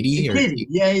Katie? Katie.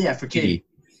 Yeah, for Katie.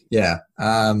 Yeah.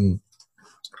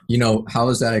 You know, how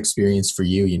was that experience for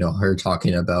you? You know, her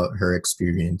talking about her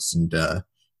experience and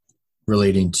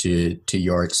relating to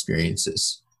your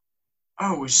experiences.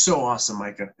 Oh, it was so awesome,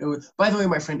 Micah. By the way,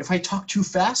 my friend, if I talk too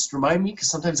fast, remind me, because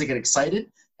sometimes I get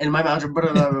excited and my mouth.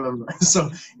 So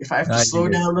if I have to slow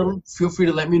down a little, feel free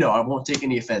to let me know. I won't take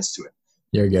any offense to it.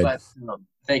 You're good. But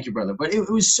thank you, brother. But it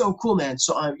was so cool, man.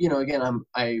 So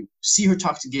I see her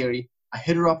talk to Gary. I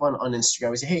hit her up on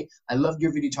Instagram. I say, hey, I loved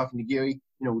your video talking to Gary.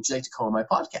 You know, would you like to call on my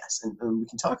podcast and we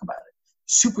can talk about it?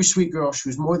 Super sweet girl. She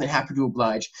was more than happy to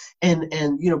oblige. And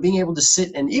you know, being able to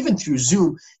sit and even through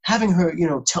Zoom, having her, you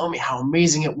know, tell me how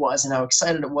amazing it was and how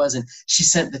excited it was. And she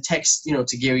sent the text, you know,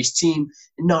 to Gary's team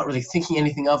and not really thinking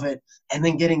anything of it. And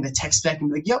then getting the text back and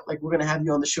be like, yep, like we're going to have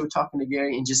you on the show talking to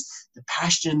Gary, and just the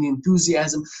passion and the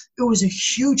enthusiasm. It was a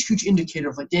huge, huge indicator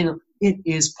of like, Daniel, it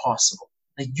is possible.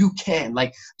 Like you can,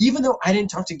 like, even though I didn't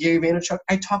talk to Gary Vaynerchuk,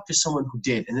 I talked to someone who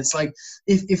did. And it's like,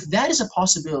 if that is a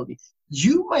possibility,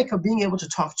 you, Micah, being able to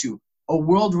talk to a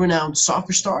world-renowned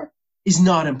soccer star is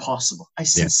not impossible. I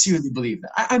sincerely believe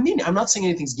that. I mean, I'm not saying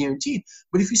anything's guaranteed,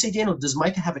 but if you say, Daniel, does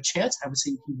Micah have a chance? I would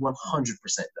say he 100%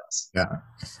 does. Yeah.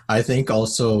 I think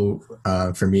also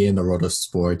for me in the world of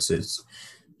sports, it's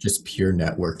just pure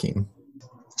networking.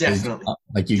 Definitely.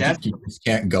 Like you just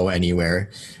can't go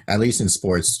anywhere. At least in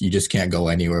sports, you just can't go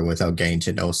anywhere without getting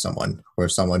to know someone or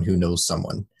someone who knows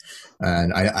someone.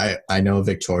 And I know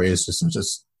Victoria is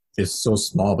just it's so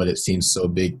small, but it seems so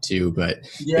big too. But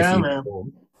yeah, man.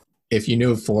 If you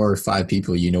knew 4 or 5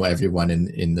 people, you know everyone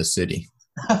in the city.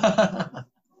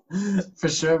 For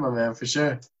sure, my man. For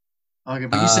sure. Okay,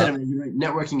 but you said it, man. You're right.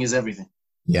 Networking is everything.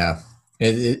 Yeah.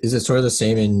 Is it sort of the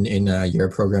same in your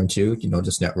program too? You know,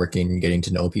 just networking, getting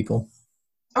to know people?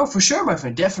 Oh, for sure, my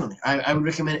friend. Definitely. I would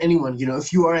recommend anyone, you know,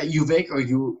 if you are at UVic or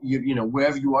you know,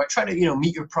 wherever you are, try to, you know,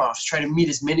 meet your profs, try to meet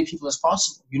as many people as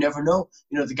possible. You never know,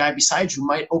 you know, the guy beside you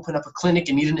might open up a clinic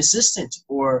and need an assistant,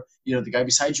 or, you know, the guy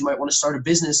beside you might want to start a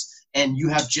business and you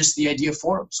have just the idea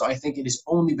for him. So I think it is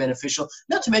only beneficial,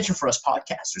 not to mention for us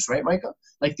podcasters, right, Micah?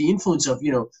 Like the influence of,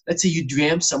 you know, let's say you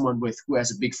DM someone who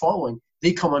has a big following,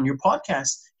 they come on your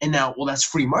podcast, and now, well, that's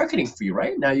free marketing for you,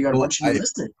 right? Now you got a bunch of you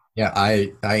listening. Yeah,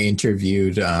 I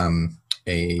interviewed a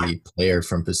player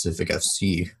from Pacific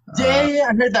FC. Yeah,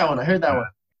 I heard that one.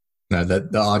 No,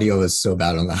 the audio is so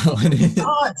bad on that one.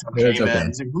 Oh, it's okay, It's man. okay.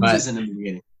 It's like, who But isn't in the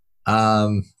beginning?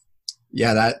 um,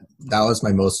 yeah, that was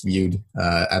my most viewed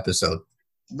episode,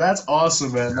 That's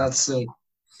awesome, man. That's sick.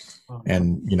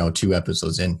 and 2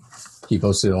 episodes in, he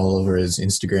posted all over his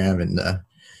Instagram, and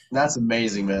That's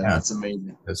amazing, man. yeah, That's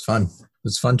amazing. it's fun.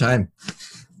 It's a fun time.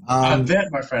 I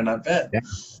bet, my friend. I bet. Yeah.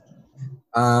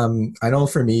 I know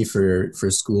for me, for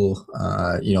school,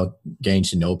 getting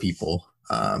to know people.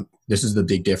 This is the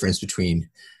big difference between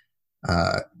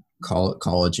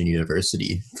college and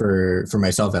university. For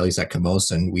myself, at least at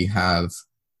Camosun, we have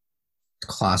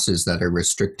classes that are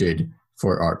restricted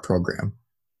for our program.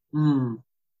 Mm.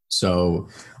 So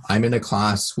I'm in a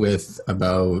class with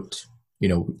about,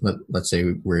 let's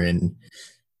say we're in,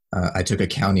 I took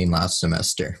accounting last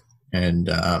semester, and,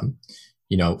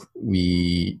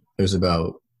 there's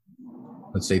about,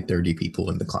 let's say 30 people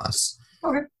in the class.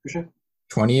 Okay, for sure.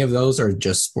 20 of those are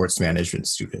just sports management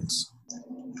students.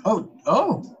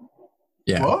 Oh.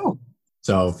 Yeah. Whoa.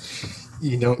 So,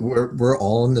 we're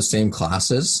all in the same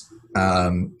classes.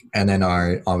 And then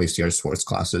obviously our sports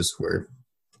classes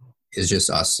is just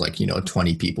us,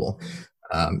 20 people.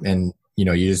 And,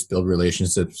 you just build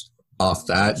relationships off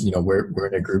that. We're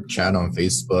in a group chat on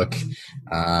Facebook,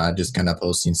 just kind of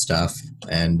posting stuff.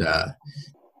 And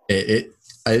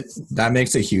that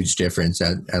makes a huge difference,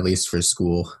 at least for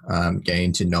school,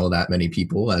 getting to know that many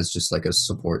people as just like a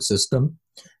support system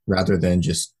rather than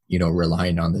just,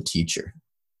 relying on the teacher.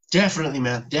 Definitely,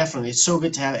 man. Definitely. It's so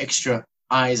good to have extra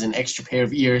eyes and extra pair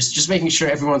of ears. Just making sure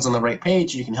everyone's on the right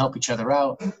page. You can help each other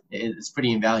out. It's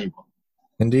pretty invaluable.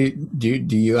 And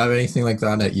do you have anything like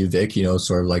that at UVic?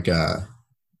 Sort of like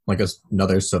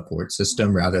another support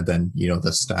system rather than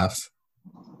the staff.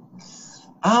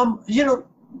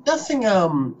 Nothing.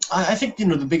 I think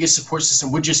the biggest support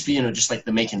system would just be just like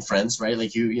the making friends, right?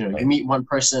 Like you meet one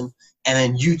person and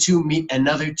then you two meet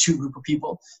another two group of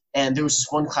people. And there was this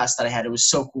one class that I had. It was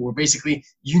so cool. Where basically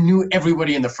you knew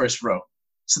everybody in the first row.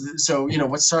 So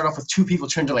what started off with 2 people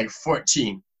turned to like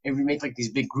 14, and we make like these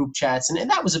big group chats, and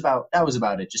that was about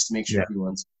it, just to make sure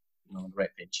everyone's on the right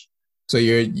page. So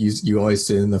you always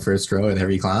sit in the first row in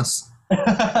every class?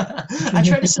 I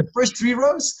tried to sit the first 3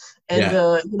 rows, and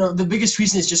the biggest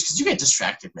reason is just because you get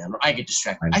distracted, man. Or I get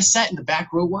distracted. I sat in the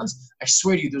back row once. I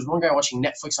swear to you, there's one guy watching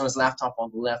Netflix on his laptop on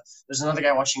the left. There's another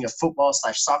guy watching a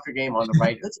football/soccer game on the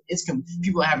right. It's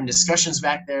people are having discussions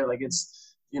back there. Like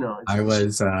it's. I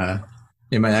was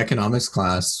in my economics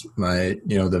class.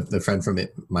 The friend from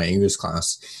my English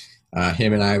class,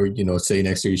 him and I were sitting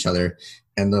next to each other,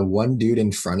 and the one dude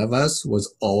in front of us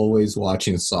was always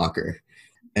watching soccer.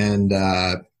 And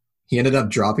he ended up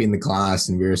dropping the class,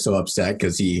 and we were so upset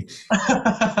because he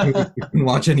couldn't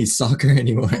watch any soccer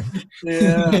anymore.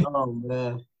 Yeah. Oh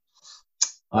man.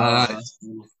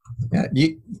 Yeah.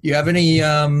 You have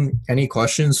any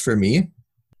questions for me?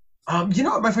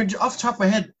 My friend, off the top of my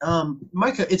head,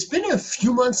 Micah, it's been a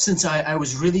few months since I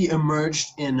was really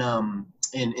immersed in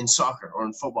soccer, or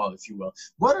in football, if you will.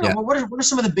 What are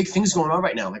some of the big things going on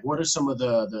right now? Like, what are some of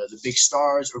the big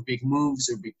stars or big moves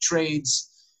or big trades?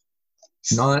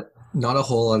 Not a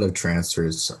whole lot of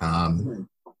transfers,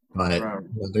 but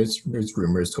there's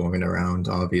rumors going around,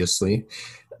 obviously.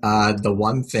 The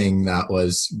one thing that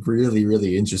was really,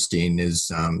 really interesting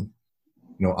is,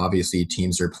 obviously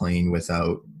teams are playing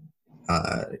without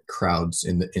crowds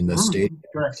in the stadium.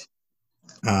 Correct.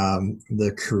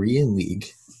 The Korean League,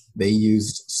 they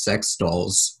used sex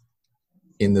dolls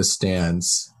in the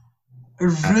stands.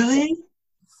 Really?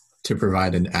 To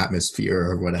provide an atmosphere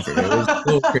or whatever. It was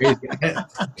so crazy.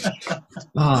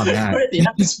 Oh, man. The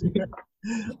atmosphere.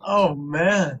 Oh,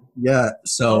 man. Yeah,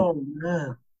 so oh,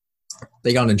 man.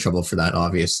 They got in trouble for that,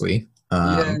 obviously.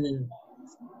 Yeah.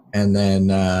 And then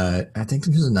I think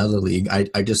there's another league.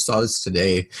 I just saw this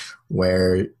today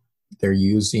where they're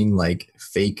using like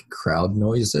fake crowd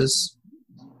noises.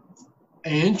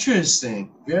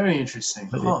 Interesting. Very interesting.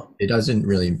 Huh. It doesn't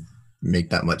really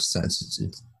make that much sense.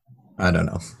 It's I don't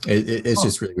know. It's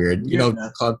just really weird.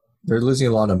 Club, they're losing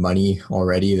a lot of money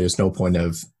already. There's no point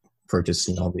of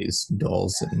purchasing all these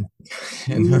dolls and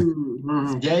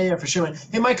Yeah, for sure, man.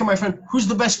 Hey, Micah, my friend, who's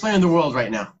the best player in the world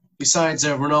right now besides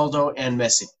Ronaldo and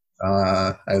Messi?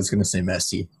 I was gonna say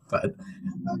Messi, but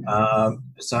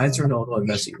besides Ronaldo and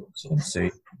Messi, let's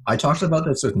see. I talked about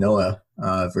this with Noah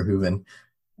Verhoeven.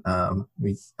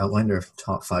 We outlined our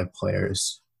top 5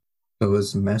 players. So it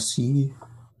was Messi.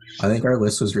 I think our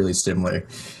list was really similar.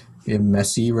 We have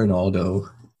Messi,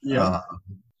 Ronaldo. Yeah.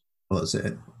 What was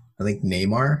it? I think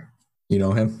Neymar. You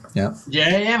know him? Yeah.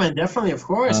 Yeah, man. Definitely. Of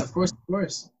course. Of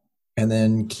course. And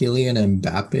then Kylian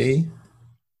Mbappe.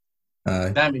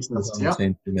 That makes sense. on the Yeah.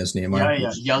 same team as Yeah, Neymar.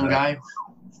 yeah. Young guy.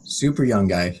 Super young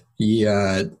guy. He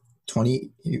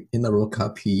 20 in the World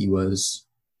Cup. He was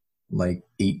like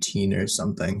 18 or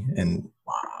something, and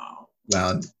Wow.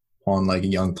 on like a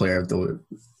young player of the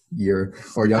year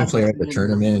or young That's player of the insane.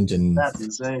 tournament, and That's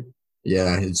insane.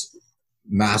 yeah, he's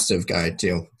massive guy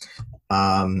too.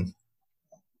 The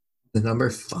number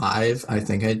 5, I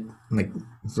think I like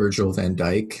Virgil van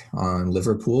Dijk on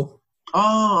Liverpool.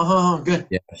 Oh, good.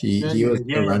 Yeah, he Good, was good.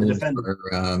 Yeah, the running defender. for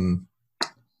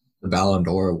the Ballon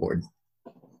d'Or award.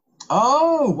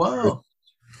 Oh, wow.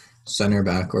 Center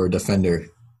back or defender.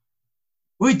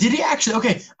 Wait, did he actually?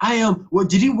 Okay, what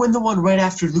did he win the one right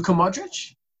after Luka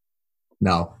Modric?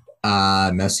 No,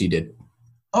 Messi did.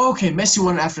 Oh, okay, Messi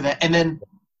won it after that, and then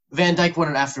Van Dijk won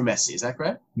it after Messi. Is that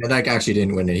correct? Van Dijk actually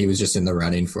didn't win it. He was just in the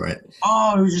running for it.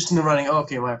 Oh, he was just in the running. Oh,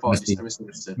 okay, my apologies. I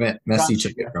misunderstood. Messi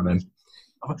took it from him.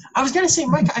 I was gonna say,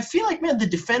 Mike, I feel like, man, the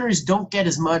defenders don't get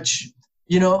as much.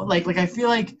 You know, like I feel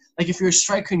like if you're a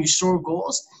striker and you score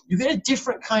goals, you get a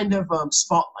different kind of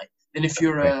spotlight than if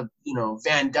you're a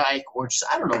Van Dijk or just,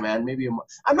 I don't know, man. Maybe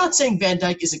I'm not saying Van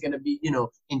Dijk isn't going to be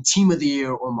in Team of the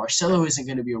Year, or Marcelo isn't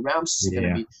going to be, or Ramos isn't going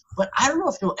to be, but I don't know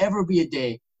if there'll ever be a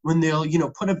day when they'll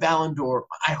put a Ballon d'Or.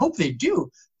 I hope they do,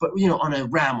 but on a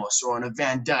Ramos or on a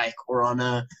Van Dijk or on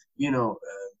a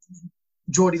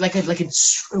Jordi, like a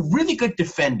really good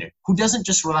defender who doesn't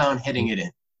just rely on hitting it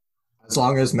in. As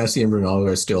long as Messi and Ronaldo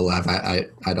are still alive, I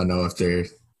don't know if they're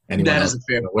anyone that else is a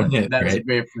fair point. That is a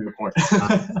very fair point.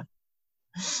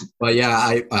 But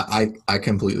yeah, I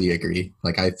completely agree.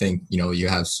 Like, I think you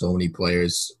have so many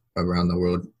players around the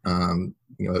world.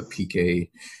 PK,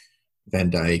 Van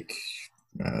Dijk.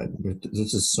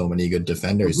 There's just so many good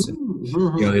defenders. They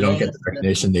don't get the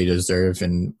recognition they deserve.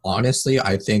 And honestly,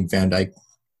 I think Van Dijk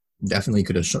definitely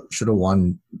should have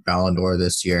won Ballon d'Or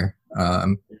this year.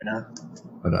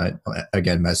 But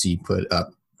again, Messi put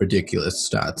up ridiculous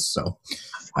stats. So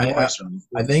I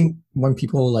think when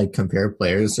people like compare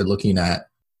players, they're looking at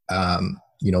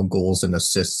goals and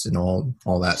assists and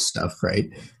all that stuff, right?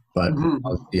 But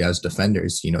obviously, as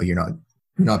defenders, you're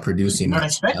not producing. You're not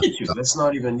expected to. That's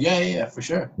not even. Yeah, for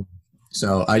sure.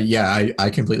 So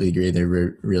I completely agree. They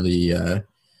were really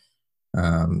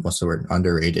what's the word?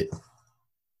 Underrated.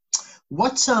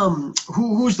 What's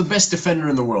who's the best defender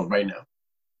in the world right now?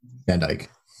 Van Dijk.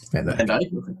 Van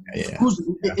Dijk? Yeah.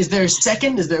 Is there a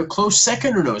second? Is there a close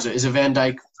second, or no? Is it Van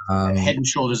Dijk head and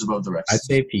shoulders above the rest? I'd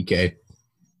say PK.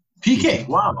 PK.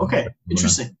 Wow. Okay.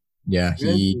 Interesting. Yeah,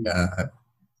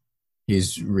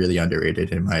 he's really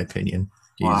underrated in my opinion.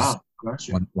 He's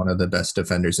one of the best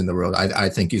defenders in the world. I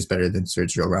think he's better than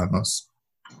Sergio Ramos.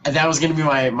 And that was going to be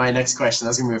my next question.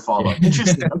 That was going to be a follow-up.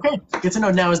 Interesting. Okay. Good to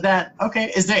know. Now, is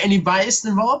there any bias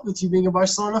involved with you being a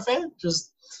Barcelona fan?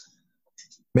 Just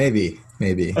maybe.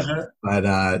 But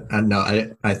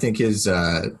no, I think he's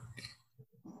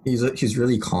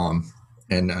really calm,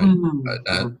 and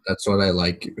that's what I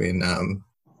like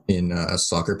in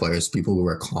soccer players, people who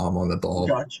are calm on the ball,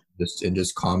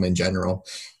 just calm in general.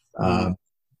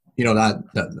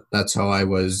 That's how I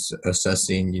was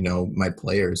assessing my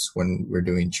players when we're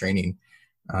doing training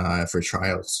for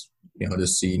trials.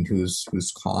 Just seeing who's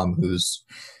calm,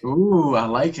 I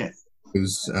like it.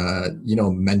 Who's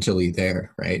mentally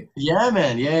there, right? Yeah,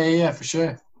 man. Yeah, for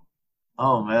sure.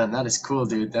 Oh man, that is cool,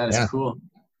 dude. That is cool.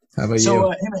 How about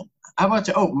you? Hey, man, how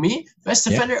about me? Best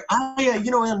defender? I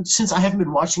since I haven't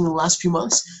been watching in the last few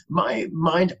months, my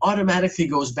mind automatically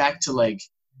goes back to the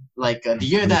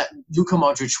year that Luka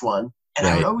Modric won. And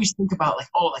I would always think about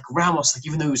Ramos,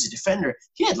 even though he was a defender,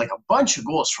 he had a bunch of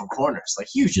goals from corners.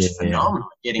 He was just phenomenal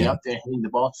getting up there and hitting the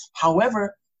ball.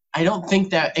 However, I don't think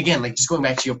that, again, just going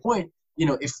back to your point,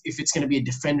 if it's going to be a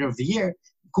defender of the year,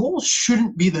 goals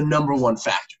shouldn't be the number one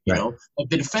factor.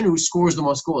 The defender who scores the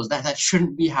most goals, that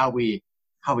shouldn't be how we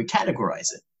categorize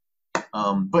it.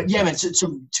 But yeah, man,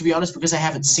 so to be honest, because I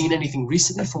haven't seen anything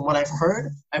recently, from what I've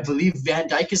heard, I believe Van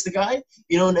Dijk is the guy,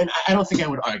 and I don't think I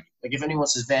would argue. If anyone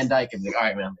says Van Dijk, I'm like, all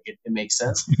right, man, it makes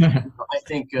sense. I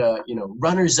think,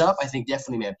 runners up, I think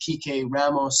definitely, man, PK,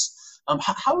 Ramos.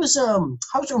 How's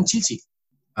Umtiti?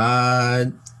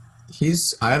 I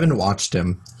haven't watched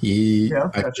him. He's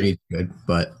good,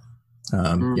 but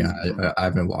I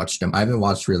haven't watched him. I haven't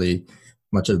watched really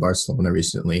much of Barcelona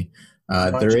recently.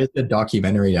 There is a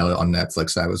documentary out on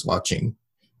Netflix I was watching.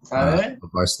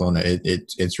 Barcelona.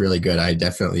 It's really good. I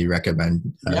definitely recommend.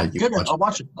 Good. I'll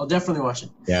watch it. I'll definitely watch it.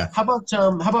 Yeah. How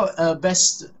about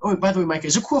best? Oh, by the way, Mike,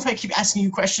 is it cool if I keep asking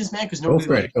you questions, man? Because go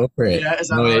for it. Yeah, is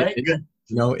that all right? Good.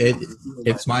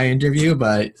 It's my interview,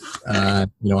 but I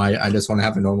just want to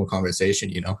have a normal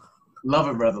conversation. Love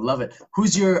it, brother. Love it.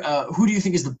 Who's your? Who do you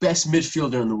think is the best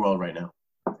midfielder in the world right now?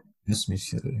 Best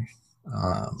midfielder.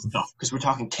 Because we're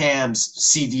talking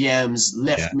cams, CDMs,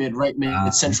 left mid, right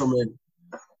mid, central mid.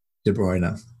 De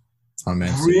Bruyne on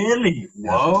Man City. Really?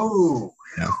 Whoa.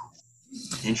 Yeah.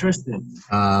 Interesting.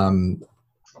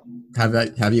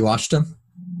 Have you watched him?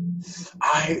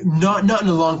 Not in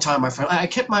a long time, my friend. I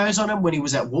kept my eyes on him when he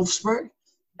was at Wolfsburg,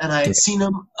 and I had seen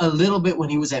him a little bit when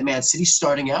he was at Man City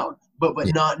starting out, but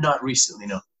not recently,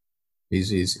 no.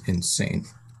 He's insane.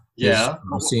 Yeah.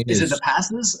 Is it the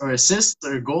passes or assists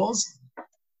or goals?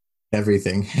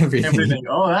 Everything.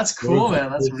 Oh, that's cool,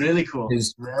 man. That's really cool.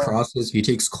 His crosses, he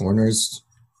takes corners.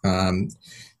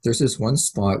 There's this one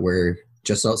spot where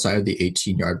just outside of the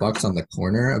 18-yard box, on the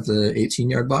corner of the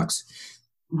 18-yard box,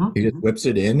 he just whips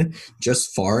it in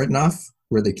just far enough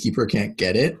where the keeper can't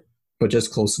get it, but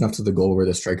just close enough to the goal where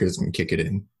the strikers can kick it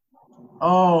in.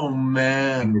 Oh,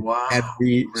 man. Wow.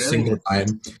 Every single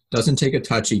time. Doesn't take a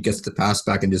touch. He gets the pass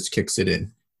back and just kicks it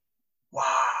in. Wow.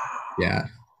 Yeah.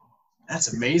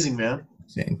 That's amazing, man.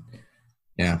 Insane.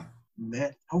 Yeah.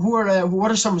 Man.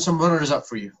 What are some runners up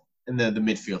for you in the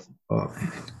midfield? Oh,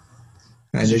 man.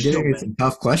 And you're getting some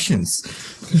tough questions.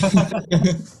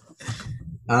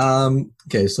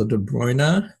 Okay, so De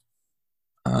Bruyne.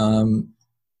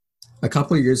 A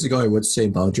couple of years ago, I would say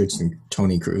Modric and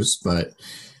Toni Kroos, but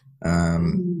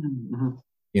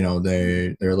you know,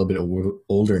 they're a little bit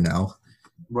older now.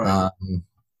 Right.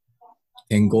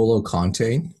 N'Golo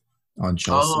Conte on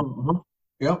Chelsea.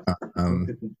 Yep.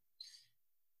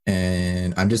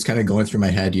 And I'm just kind of going through my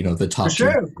head, you know, the top. For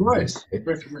sure, of course.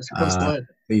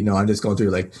 You know, I'm just going through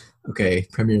like, okay,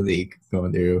 Premier League,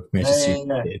 going through Manchester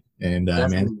United and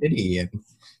Man City and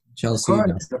Chelsea.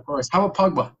 Of course. How about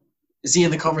Pogba? Is he in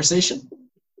the conversation?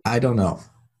 I don't know.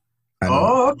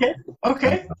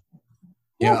 Okay.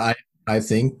 Yeah, I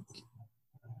think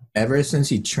ever since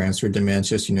he transferred to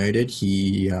Manchester United,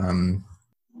 he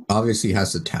obviously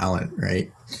has the talent,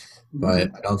 right?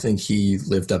 But I don't think he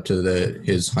lived up to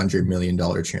his $100 million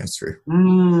transfer.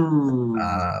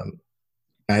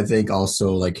 I think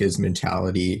also like his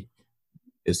mentality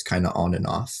is kind of on and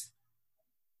off.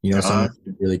 You know, sometimes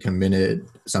he's really committed.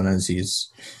 Sometimes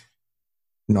he's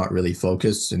not really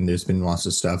focused. And there's been lots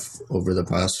of stuff over the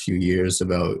past few years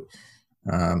about,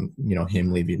 you know,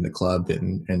 him leaving the club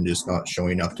and just not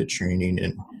showing up to training.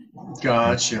 And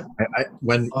gotcha.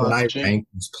 When I rank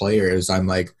these players, I'm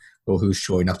like, well, who's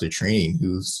showing up to training?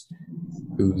 Who's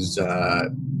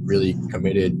really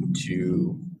committed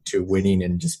to winning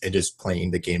and just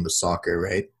playing the game of soccer,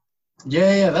 right?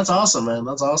 Yeah, that's awesome, man.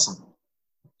 That's awesome.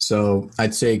 So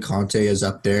I'd say Conte is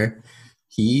up there.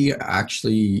 He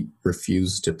actually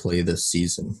refused to play this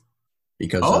season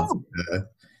because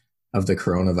of the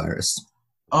coronavirus.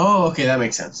 Oh, okay, that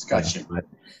makes sense. Gotcha. Yeah, but,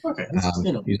 okay.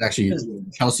 He's actually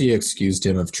Chelsea excused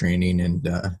him of training and.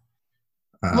 Well,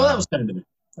 that was kind of it.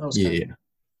 Yeah.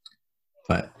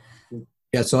 But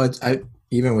yeah, so I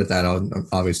even with that, I'll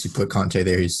obviously put Conte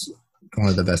there. He's one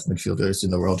of the best midfielders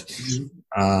in the world.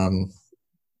 Oh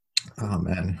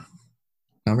man,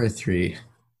 number 3.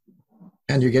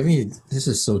 And you're giving me this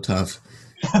is so tough.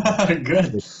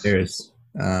 Good. There's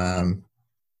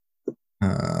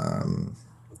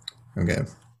okay.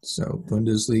 So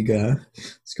Bundesliga.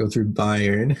 Let's go through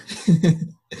Bayern.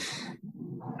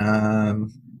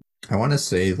 I want to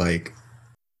say like.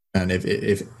 And if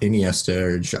Iniesta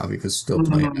or Xavi was still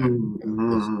playing,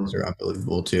 those are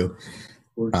unbelievable too.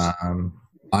 I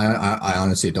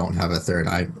honestly don't have a third.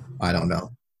 I don't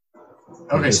know.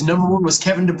 Okay, so number 1 was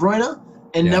Kevin De Bruyne,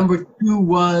 and number 2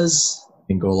 was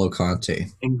N'Golo Conte.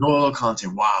 N'Golo Conte.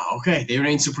 Wow. Okay, they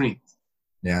reign supreme.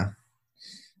 Yeah.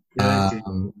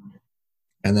 And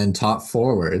then top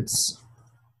forwards,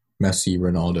 Messi,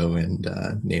 Ronaldo, and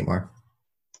Neymar.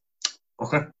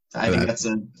 Okay, I think that's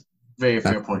a very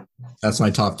fair point. That's my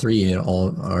top 3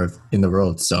 in the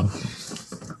world. So,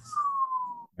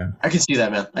 I can see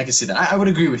that, man. I can see that. I would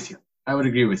agree with you. How about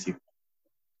yourself?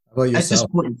 At this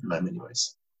point in time,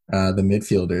 anyways. The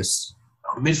midfielders.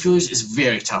 Midfielders is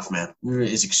very tough, man.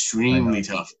 It is extremely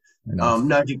tough. Now,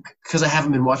 because I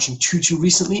haven't been watching too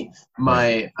recently,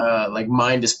 my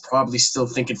mind is probably still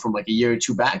thinking from like a year or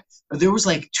 2 back. But there was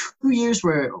like 2 years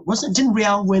where didn't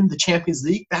Real win the Champions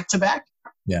League back to back?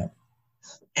 Yeah.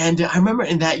 And I remember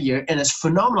in that year, and it's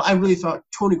phenomenal. I really thought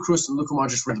Toni Kroos and Luka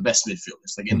Modric were the best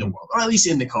midfielders, like in the world, or at least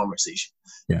in the conversation.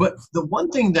 Yeah. But the one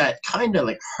thing that kind of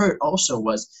like hurt also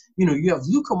was, you know, you have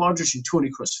Luka Modric and Toni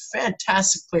Kroos,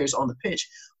 fantastic players on the pitch,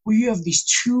 where you have these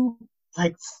 2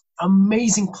 like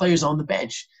amazing players on the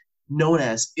bench, known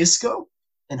as Isco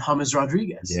and James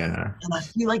Rodriguez. Yeah. And I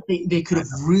feel like they could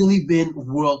have really been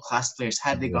world class players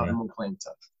had they gotten more playing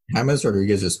time. James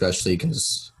Rodriguez, especially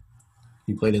because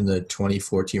he played in the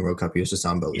 2014 World Cup. He was just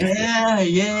unbelievable. Yeah,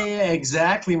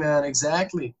 exactly, man,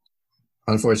 exactly.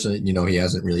 Unfortunately, he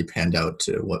hasn't really panned out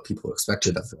to what people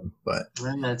expected of him. But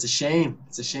man, it's a shame.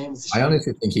 It's a shame. I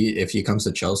honestly think if he comes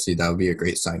to Chelsea, that would be a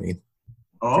great signing.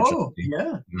 Oh,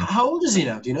 yeah. How old is he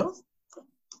now? Do you know?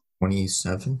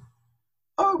 27.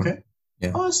 Oh, okay.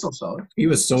 Yeah. Oh, that's still solid. He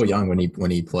was so young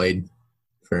when he played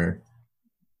for.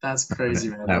 That's crazy,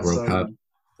 man. That World Cup.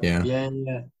 Yeah.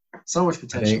 Yeah. So much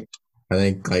potential. I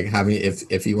think like having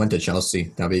if he went to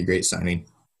Chelsea, that'd be a great signing.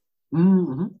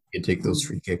 Mm-hmm. He'd take those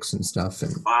free kicks and stuff.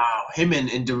 And wow, him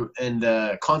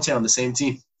and Conte on the same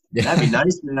team. Yeah. That'd be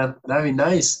nice, man. That'd be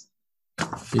nice.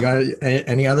 You got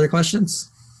any other questions?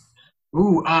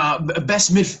 Ooh,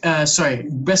 best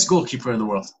goalkeeper in the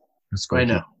world right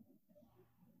now.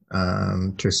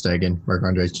 Ter Stegen,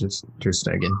 Marc-Andre Ter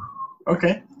Stegen.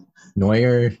 Okay.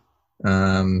 Neuer,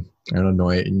 I don't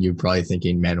know. You're probably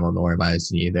thinking Manuel Neuer by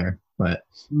his knee there, but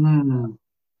Ter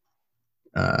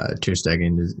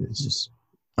Stegen is just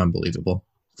unbelievable.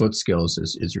 Foot skills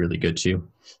is really good too.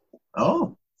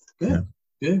 Oh, good.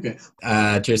 Yeah. Good.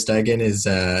 Ter Stegen is,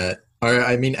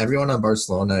 everyone on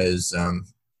Barcelona is,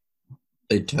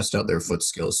 they test out their foot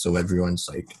skills, so everyone's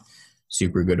like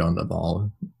super good on the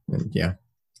ball, and yeah.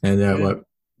 And what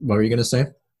were you gonna say?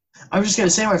 I was just gonna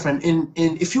say, my friend,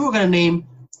 if you were gonna name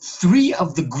 3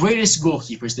 of the greatest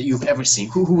goalkeepers that you've ever seen,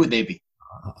 who would they be?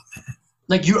 Oh, man.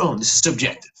 Like your own. This is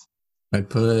subjective. I'd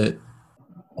put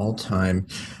all time.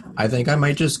 I think I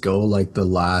might just go like the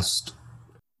last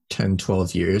 10,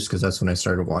 12 years because that's when I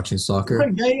started watching soccer.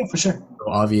 Yeah, for sure. So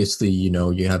obviously,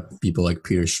 you have people like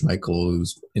Peter Schmeichel,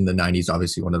 who's in the 90s,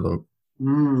 obviously one of the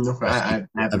I've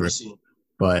never seen.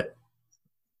 But,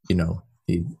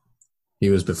 he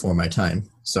was before my time.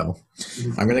 So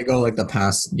I'm going to go like the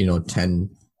past, 10, 12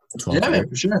 years. Yeah,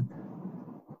 for sure.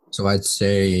 So I'd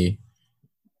say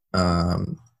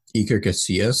Iker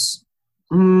Casillas.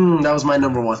 That was my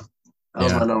number one. That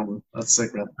was my number one. That's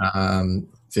sick, man.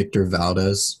 Victor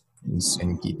Valdez,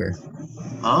 insane keeper.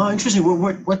 Oh, interesting.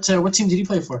 What team did he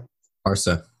play for?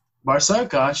 Barca. Barca?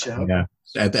 Gotcha. Yeah.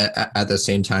 At the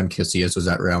same time, Casillas was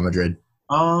at Real Madrid.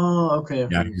 Oh, okay.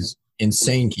 Yeah, he's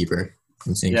insane keeper.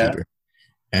 Keeper.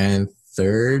 And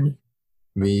third,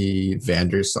 Van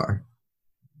der Sar.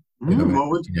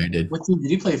 United. What team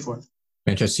did he play for?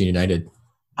 Manchester United.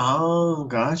 Oh,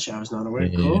 gotcha. I was not aware.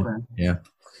 Cool, man. Yeah.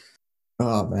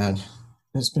 Oh, man.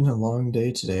 It's been a long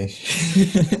day today.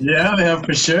 Yeah,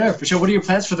 for sure. What are your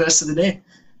plans for the rest of the day?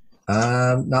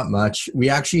 Not much. We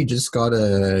actually just got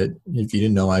if you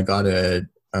didn't know, I got a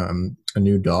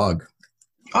new dog.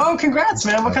 Oh, congrats,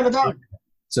 man. What kind of dog?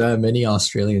 It's a mini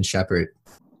Australian Shepherd.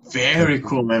 Very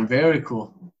cool, man. Very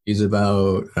cool. He's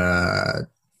about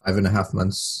 5.5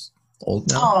 months old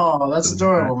now. Oh, that's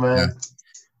adorable, man.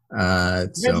 Yeah.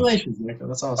 Congratulations, Michael.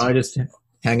 That's awesome. I just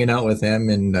hanging out with him,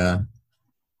 and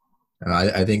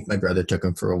I think my brother took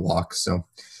him for a walk. So,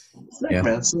 sick,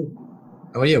 man. Sick.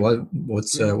 Oh yeah,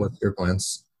 what's your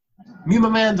plans? Me and my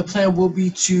man, the plan will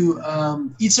be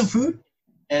to eat some food,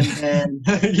 and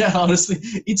yeah, honestly,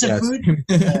 eat some food.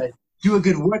 Do a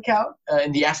good workout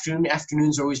in the afternoon.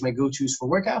 Afternoons are always my go-tos for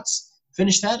workouts.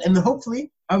 Finish that, and then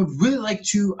hopefully, I would really like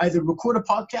to either record a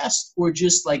podcast or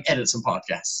just like edit some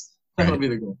podcasts. That would be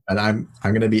the goal. And I'm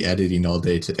gonna be editing all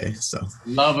day today, so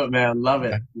love it, man. Love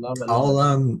it.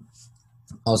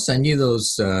 I'll send you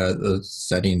those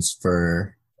settings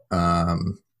for how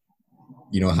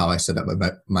I set up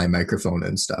my microphone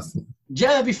and stuff. Yeah,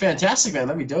 that'd be fantastic, man.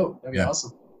 That'd be dope. That'd be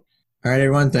awesome. All right,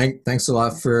 everyone. Thanks a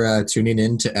lot for tuning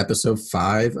in to episode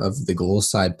 5 of the Goal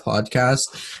Side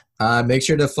podcast. Make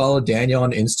sure to follow Daniel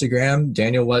on Instagram.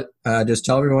 Daniel, just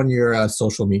tell everyone your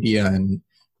social media and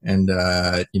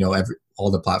all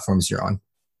the platforms you're on.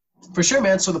 For sure,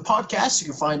 man. So the podcast, you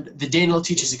can find the Danial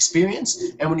Teaches Experience.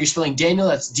 And when you're spelling Daniel,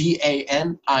 that's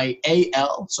Danial.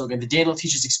 So again, the Danial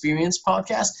Teaches Experience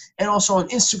podcast. And also on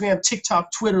Instagram,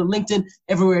 TikTok, Twitter, LinkedIn,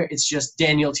 everywhere. It's just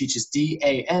Danial Teaches,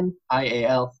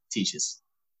 Danial Teaches.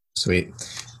 Sweet.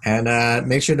 And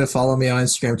make sure to follow me on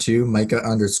Instagram too,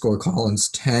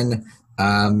 Micah_Collins10.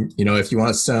 If you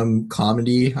want some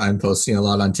comedy, I'm posting a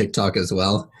lot on TikTok as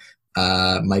well.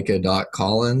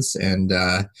 Micah.Collins. And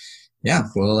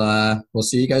we'll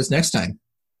see you guys next time.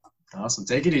 Awesome.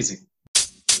 Take it easy.